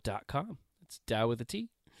whatsthisdao.com. It's Tao with a T.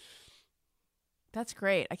 That's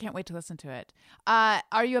great. I can't wait to listen to it.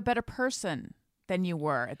 Are you a better person than you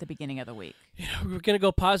were at the beginning of the week? We're going to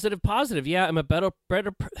go positive. Yeah, I'm a better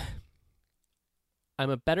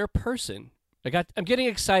person. I'm getting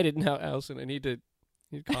excited now, Allison. I need to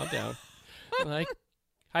calm down. Like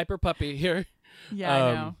hyper puppy here. Yeah,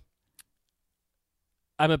 I know.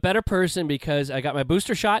 I'm a better person because I got my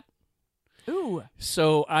booster shot. Ooh.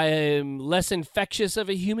 So I am less infectious of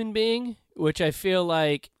a human being, which I feel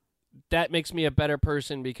like that makes me a better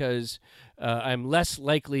person because I'm less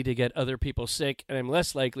likely to get other people sick, and I'm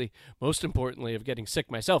less likely, most importantly, of getting sick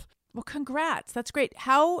myself. Well, congrats. That's great.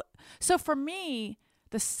 So for me,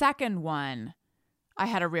 the second one, I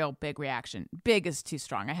had a real big reaction. Big is too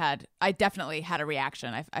strong. I definitely had a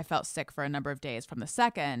reaction. I felt sick for a number of days from the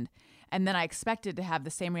second, and then I expected to have the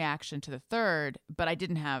same reaction to the third, but I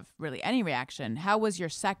didn't have really any reaction. How was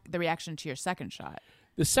the reaction to your second shot?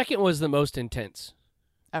 The second was the most intense.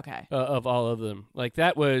 Okay. Of all of them. Like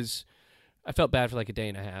that was, I felt bad for like a day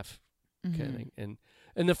and a half. Mm-hmm. Kind of thing.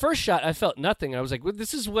 And the first shot, I felt nothing. I was like, well,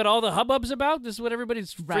 this is what all the hubbub's about? This is what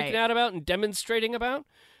everybody's freaking out about and demonstrating about?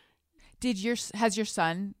 Has your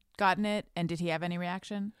son gotten it, and did he have any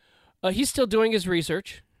reaction? He's still doing his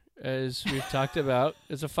research, as we've talked about.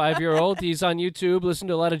 As a 5-year-old, he's on YouTube, listening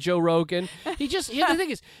to a lot of Joe Rogan. The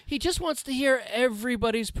thing is, he just wants to hear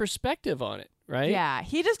everybody's perspective on it, right? Yeah.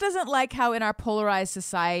 He just doesn't like how in our polarized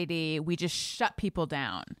society, we just shut people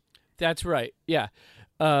down. That's right. Yeah.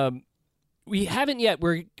 We haven't yet.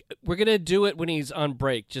 We're going to do it when he's on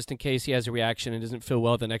break, just in case he has a reaction and doesn't feel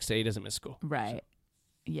well the next day. He doesn't miss school. Right.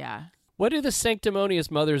 Yeah. What do the sanctimonious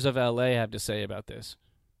mothers of L.A. have to say about this?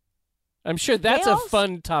 I'm sure that's a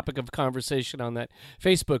fun topic of conversation on that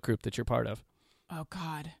Facebook group that you're part of. Oh,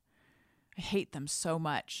 God. I hate them so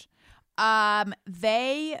much.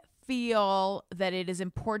 They feel that it is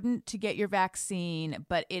important to get your vaccine,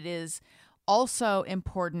 but it is also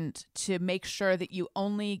important to make sure that you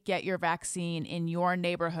only get your vaccine in your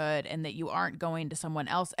neighborhood and that you aren't going to someone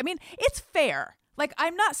else. I mean, it's fair. Like,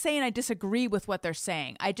 I'm not saying I disagree with what they're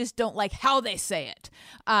saying. I just don't like how they say it.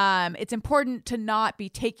 It's important to not be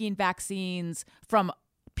taking vaccines from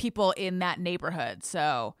people in that neighborhood.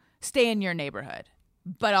 So stay in your neighborhood,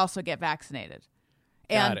 but also get vaccinated.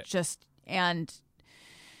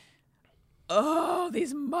 Oh,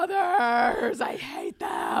 these mothers, I hate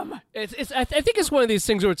them. I think it's one of these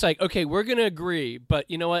things where it's like, okay, we're going to agree, but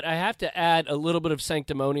you know what? I have to add a little bit of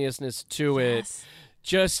sanctimoniousness to it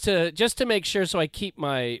just to make sure so I keep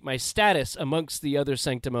my status amongst the other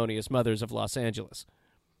sanctimonious mothers of Los Angeles.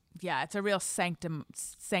 Yeah, it's a real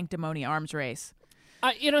sanctimony arms race.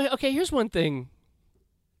 Okay, here's one thing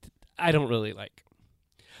I don't really like.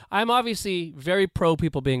 I'm obviously very pro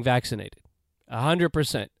people being vaccinated,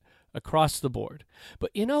 100%. Across the board.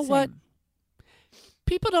 But you know what?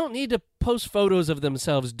 People don't need to post photos of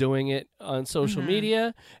themselves doing it on social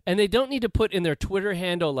media, and they don't need to put in their Twitter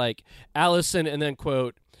handle like Allison and then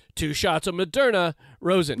quote, 2 shots of Moderna,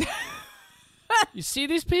 Rosen. You see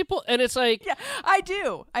these people? And it's like... Yeah, I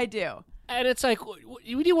do. And it's like, do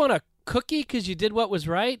you want a cookie because you did what was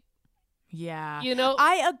right? Yeah. You know?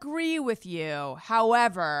 I agree with you.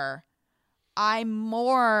 However, I'm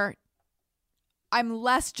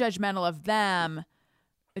less judgmental of them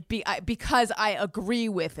because I agree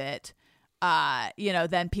with it,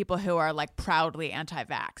 than people who are like proudly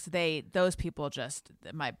anti-vax. Those people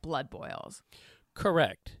my blood boils.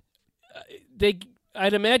 Correct.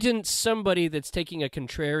 I'd imagine somebody that's taking a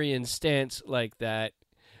contrarian stance like that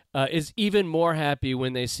is even more happy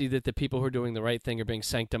when they see that the people who are doing the right thing are being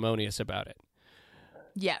sanctimonious about it.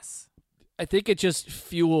 Yes. I think it just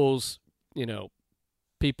fuels,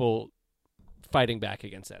 people fighting back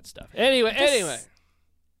against that stuff. Anyway.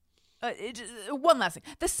 One last thing.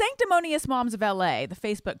 The Sanctimonious Moms of LA, the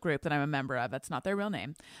Facebook group that I'm a member of, that's not their real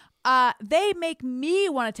name, they make me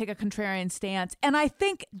want to take a contrarian stance, and I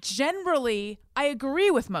think generally I agree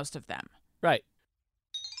with most of them. Right.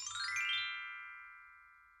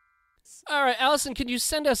 All right, Allison, can you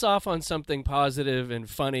send us off on something positive and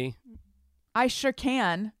funny? I sure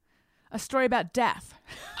can. A story about death.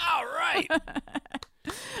 All right.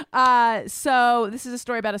 So this is a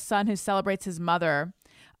story about a son who celebrates his mother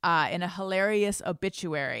in a hilarious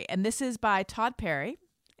obituary. And this is by Todd Perry,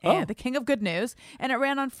 the king of good news. And it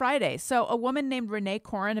ran on Friday. So a woman named Renee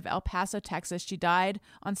Corin of El Paso, Texas, she died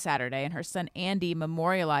on Saturday. And her son Andy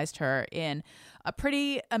memorialized her in a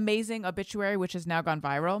pretty amazing obituary, which has now gone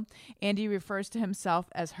viral. Andy refers to himself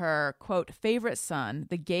as her, quote, favorite son,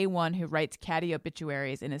 the gay one who writes catty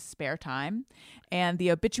obituaries in his spare time. And the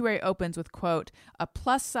obituary opens with, quote, a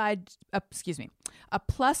plus-size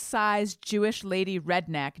Jewish lady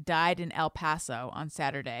redneck died in El Paso on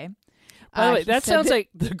Saturday. By the way, that sounds like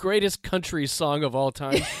the greatest country song of all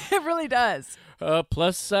time. It really does. A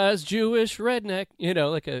plus-size Jewish redneck.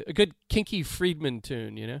 Like a good Kinky Friedman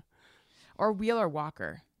tune, Or Wheeler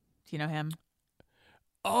Walker. Do you know him?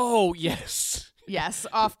 Oh, yes. Yes,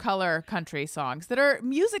 off-color country songs that are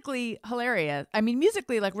musically hilarious. I mean,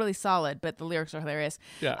 musically, like, really solid, but the lyrics are hilarious.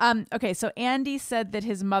 Yeah. Okay, so Andy said that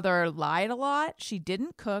his mother lied a lot. She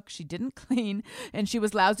didn't cook, she didn't clean, and she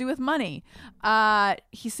was lousy with money.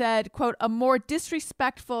 He said, quote, a more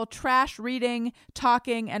disrespectful, trash-reading,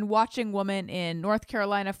 talking, and watching woman in North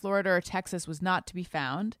Carolina, Florida, or Texas was not to be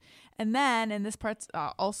found. And then, and this part's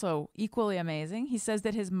also equally amazing, he says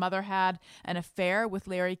that his mother had an affair with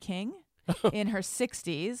Larry King in her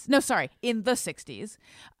 60s. No, sorry, in the 60s.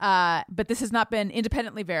 But this has not been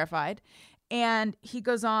independently verified. And he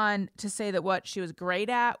goes on to say that what she was great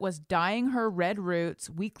at was dyeing her red roots,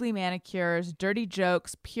 weekly manicures, dirty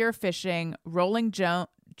jokes, pier fishing, rolling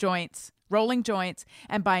joints,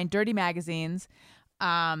 and buying dirty magazines.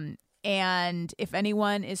 And if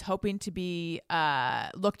anyone is hoping to be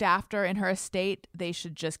looked after in her estate, they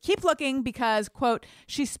should just keep looking because, quote,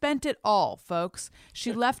 she spent it all, folks.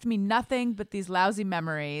 She left me nothing but these lousy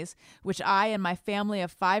memories, which I and my family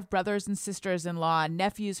of 5 brothers and sisters-in-law,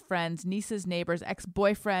 nephews, friends, nieces, neighbors,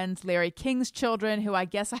 ex-boyfriends, Larry King's children, who I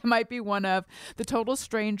guess I might be one of, the total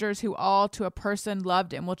strangers who all to a person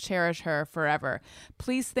loved and will cherish her forever.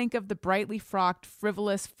 Please think of the brightly frocked,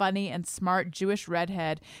 frivolous, funny, and smart Jewish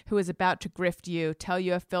redhead who is about to grift you, tell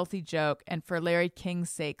you a filthy joke, and for Larry King's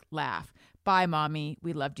sake, laugh. Bye, Mommy.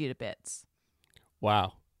 We loved you to bits.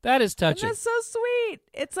 Wow. That is touching. And that's so sweet.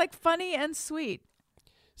 It's like funny and sweet.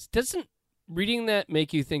 Doesn't reading that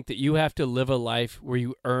make you think that you have to live a life where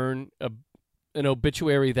you earn an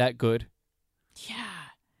obituary that good? Yeah.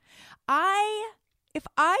 If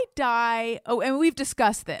I die, and we've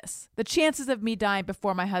discussed this, the chances of me dying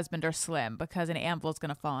before my husband are slim because an anvil's going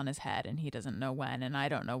to fall on his head and he doesn't know when, and I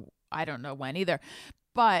don't know when either.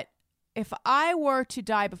 But if I were to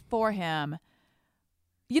die before him,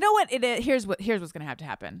 you know what it is? Here's what's going to have to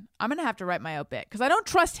happen. I'm going to have to write my obit because I don't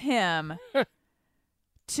trust him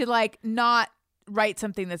to like not write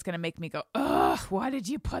something that's going to make me go, ugh, why did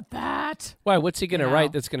you put that? Why? What's he going to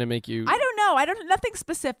write that's going to make you? I don't know. Nothing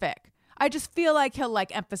specific. I just feel like he'll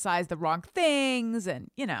like emphasize the wrong things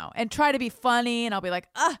and, and try to be funny. And I'll be like,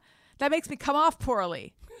 that makes me come off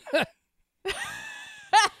poorly. I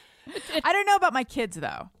don't know about my kids,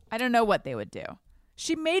 though. I don't know what they would do.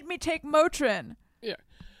 She made me take Motrin. Yeah.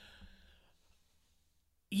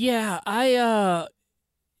 Yeah. I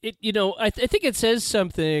think it says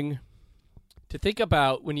something to think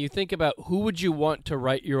about when you think about who would you want to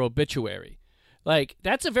write your obituary. Like,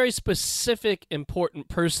 that's a very specific, important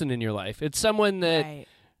person in your life. It's someone that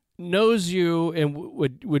knows you and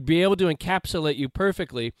would be able to encapsulate you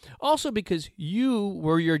perfectly. Also because you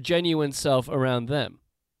were your genuine self around them.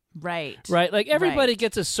 Right. Right? Like, everybody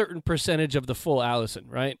gets a certain percentage of the full Allison,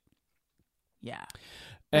 right? Yeah.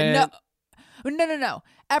 And No.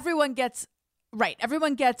 Everyone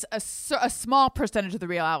gets a small percentage of the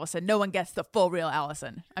real Allison. No one gets the full real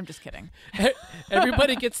Allison. I'm just kidding.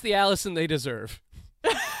 Everybody gets the Allison they deserve.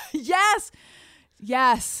 Yes.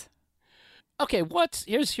 Okay,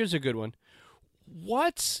 here's a good one.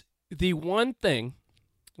 What's the one thing,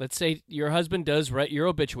 let's say your husband does write your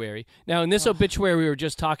obituary. Now, in this obituary we were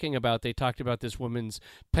just talking about, they talked about this woman's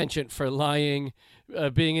penchant for lying,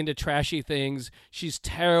 being into trashy things. She's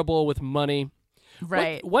terrible with money.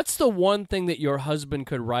 Right. What's the one thing that your husband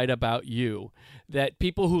could write about you that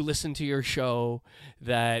people who listen to your show,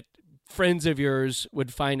 that friends of yours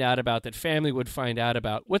would find out about, that family would find out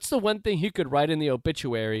about? What's the one thing he could write in the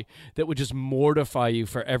obituary that would just mortify you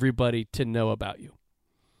for everybody to know about you?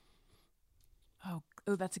 Oh,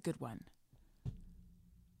 that's a good one.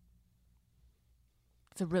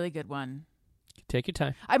 It's a really good one. Take your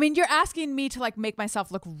time. I mean, you're asking me to like make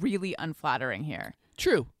myself look really unflattering here.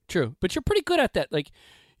 True. But you're pretty good at that. Like,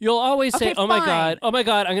 you'll always say, "Oh fine. my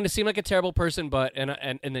God, I'm going to seem like a terrible person," but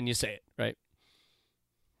and then you say it, right?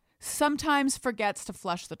 Sometimes forgets to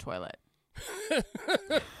flush the toilet.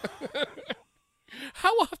 How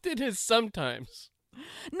often is sometimes?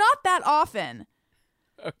 Not that often.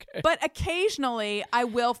 Okay. But occasionally I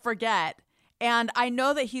will forget, and I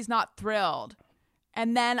know that he's not thrilled.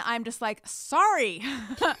 And then I'm just like, sorry,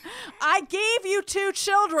 I gave you 2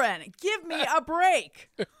 children. Give me a break.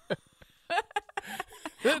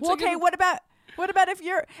 Well, okay, what about if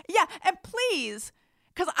you're, and please,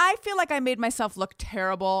 because I feel like I made myself look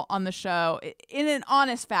terrible on the show in an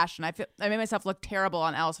honest fashion. I made myself look terrible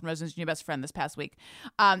on Allison Rosen's New Best Friend this past week.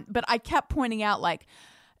 But I kept pointing out like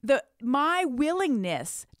my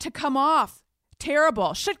willingness to come off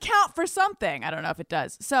terrible should count for something. I don't know if it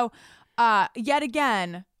does. So, yet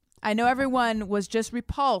again, I know everyone was just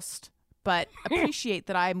repulsed, but appreciate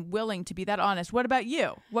that I'm willing to be that honest. What about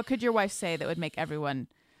you? What could your wife say that would make everyone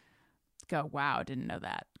go, wow, didn't know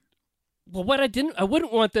that? Well, what I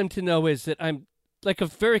wouldn't want them to know is that I'm like a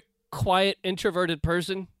very quiet, introverted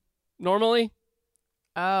person normally.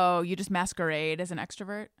 Oh, you just masquerade as an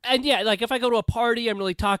extrovert? And yeah, like if I go to a party, I'm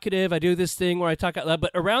really talkative. I do this thing where I talk out loud,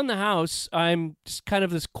 but around the house, I'm just kind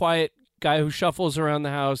of this quiet guy who shuffles around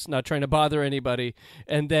the house, not trying to bother anybody,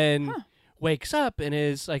 and then wakes up and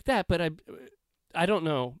is like that. But I don't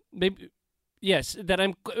know. Maybe, yes, that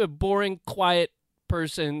I'm a boring, quiet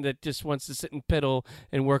person that just wants to sit and piddle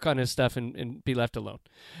and work on his stuff and be left alone.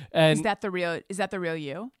 And is that the real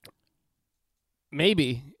you?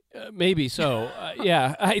 Maybe so.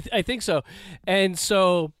 Yeah, I think so.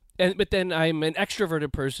 But then I'm an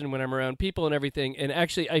extroverted person when I'm around people and everything. And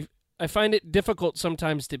actually, I find it difficult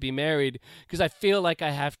sometimes to be married because I feel like I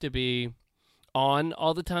have to be on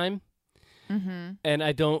all the time.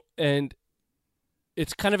 and and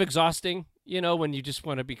it's kind of exhausting, when you just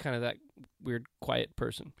want to be kind of that weird, quiet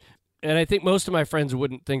person. And I think most of my friends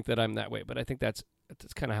wouldn't think that I'm that way, but I think that's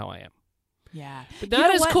kind of how I am. Yeah. But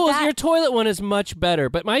not as cool as your toilet one is much better.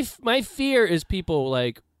 But my fear is people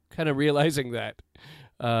like kind of realizing that.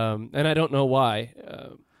 And I don't know why.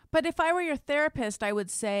 But if I were your therapist, I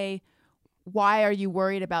would say, why are you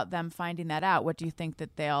worried about them finding that out? What do you think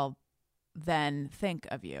that they'll then think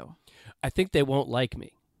of you? I think they won't like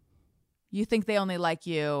me. You think they only like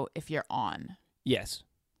you if you're on? Yes.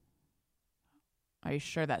 Are you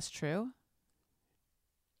sure that's true?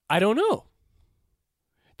 I don't know.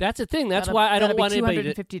 That's the thing. That's why I don't want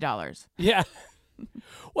anybody to... $250. Yeah.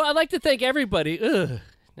 Well, I'd like to thank everybody. Ugh.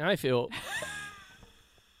 Now I feel...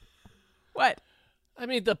 What? I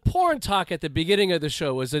mean, the porn talk at the beginning of the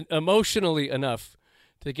show was emotionally enough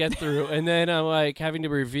to get through, and then I'm like having to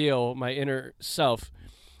reveal my inner self.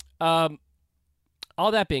 All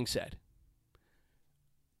that being said,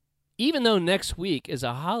 even though next week is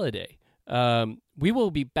a holiday, we will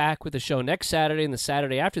be back with the show next Saturday and the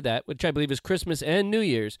Saturday after that, which I believe is Christmas and New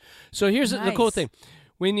Year's. So here's the cool thing.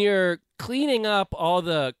 When you're cleaning up all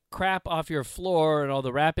the crap off your floor and all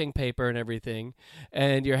the wrapping paper and everything,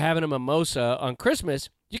 and you're having a mimosa on Christmas,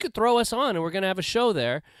 you could throw us on, and we're going to have a show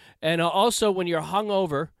there. And also, when you're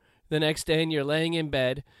hungover the next day and you're laying in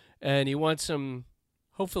bed and you want some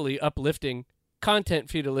hopefully uplifting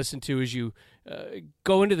content for you to listen to as you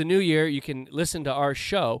go into the new year, you can listen to our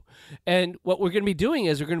show. And what we're going to be doing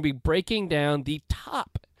is we're going to be breaking down the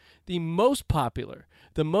most popular,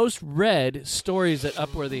 the most read stories that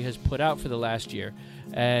Upworthy has put out for the last year.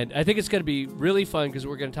 And I think it's going to be really fun because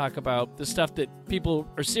we're going to talk about the stuff that people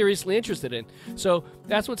are seriously interested in. So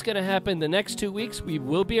that's what's going to happen the next 2 weeks. We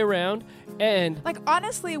will be around. And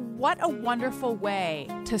honestly, what a wonderful way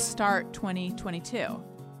to start 2022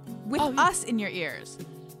 with us in your ears.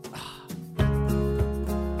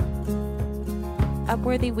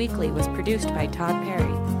 Upworthy Weekly was produced by Todd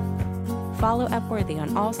Perry. Follow Upworthy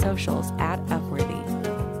on all socials at Upworthy.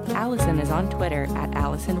 Allison is on Twitter at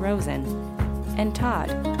Allison Rosen. And Todd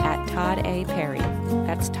at Todd A. Perry.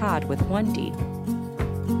 That's Todd with 1 D.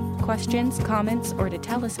 Questions, comments, or to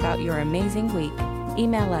tell us about your amazing week,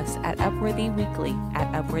 email us at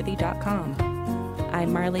upworthyweekly@upworthy.com.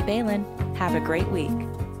 I'm Marley Balin. Have a great week.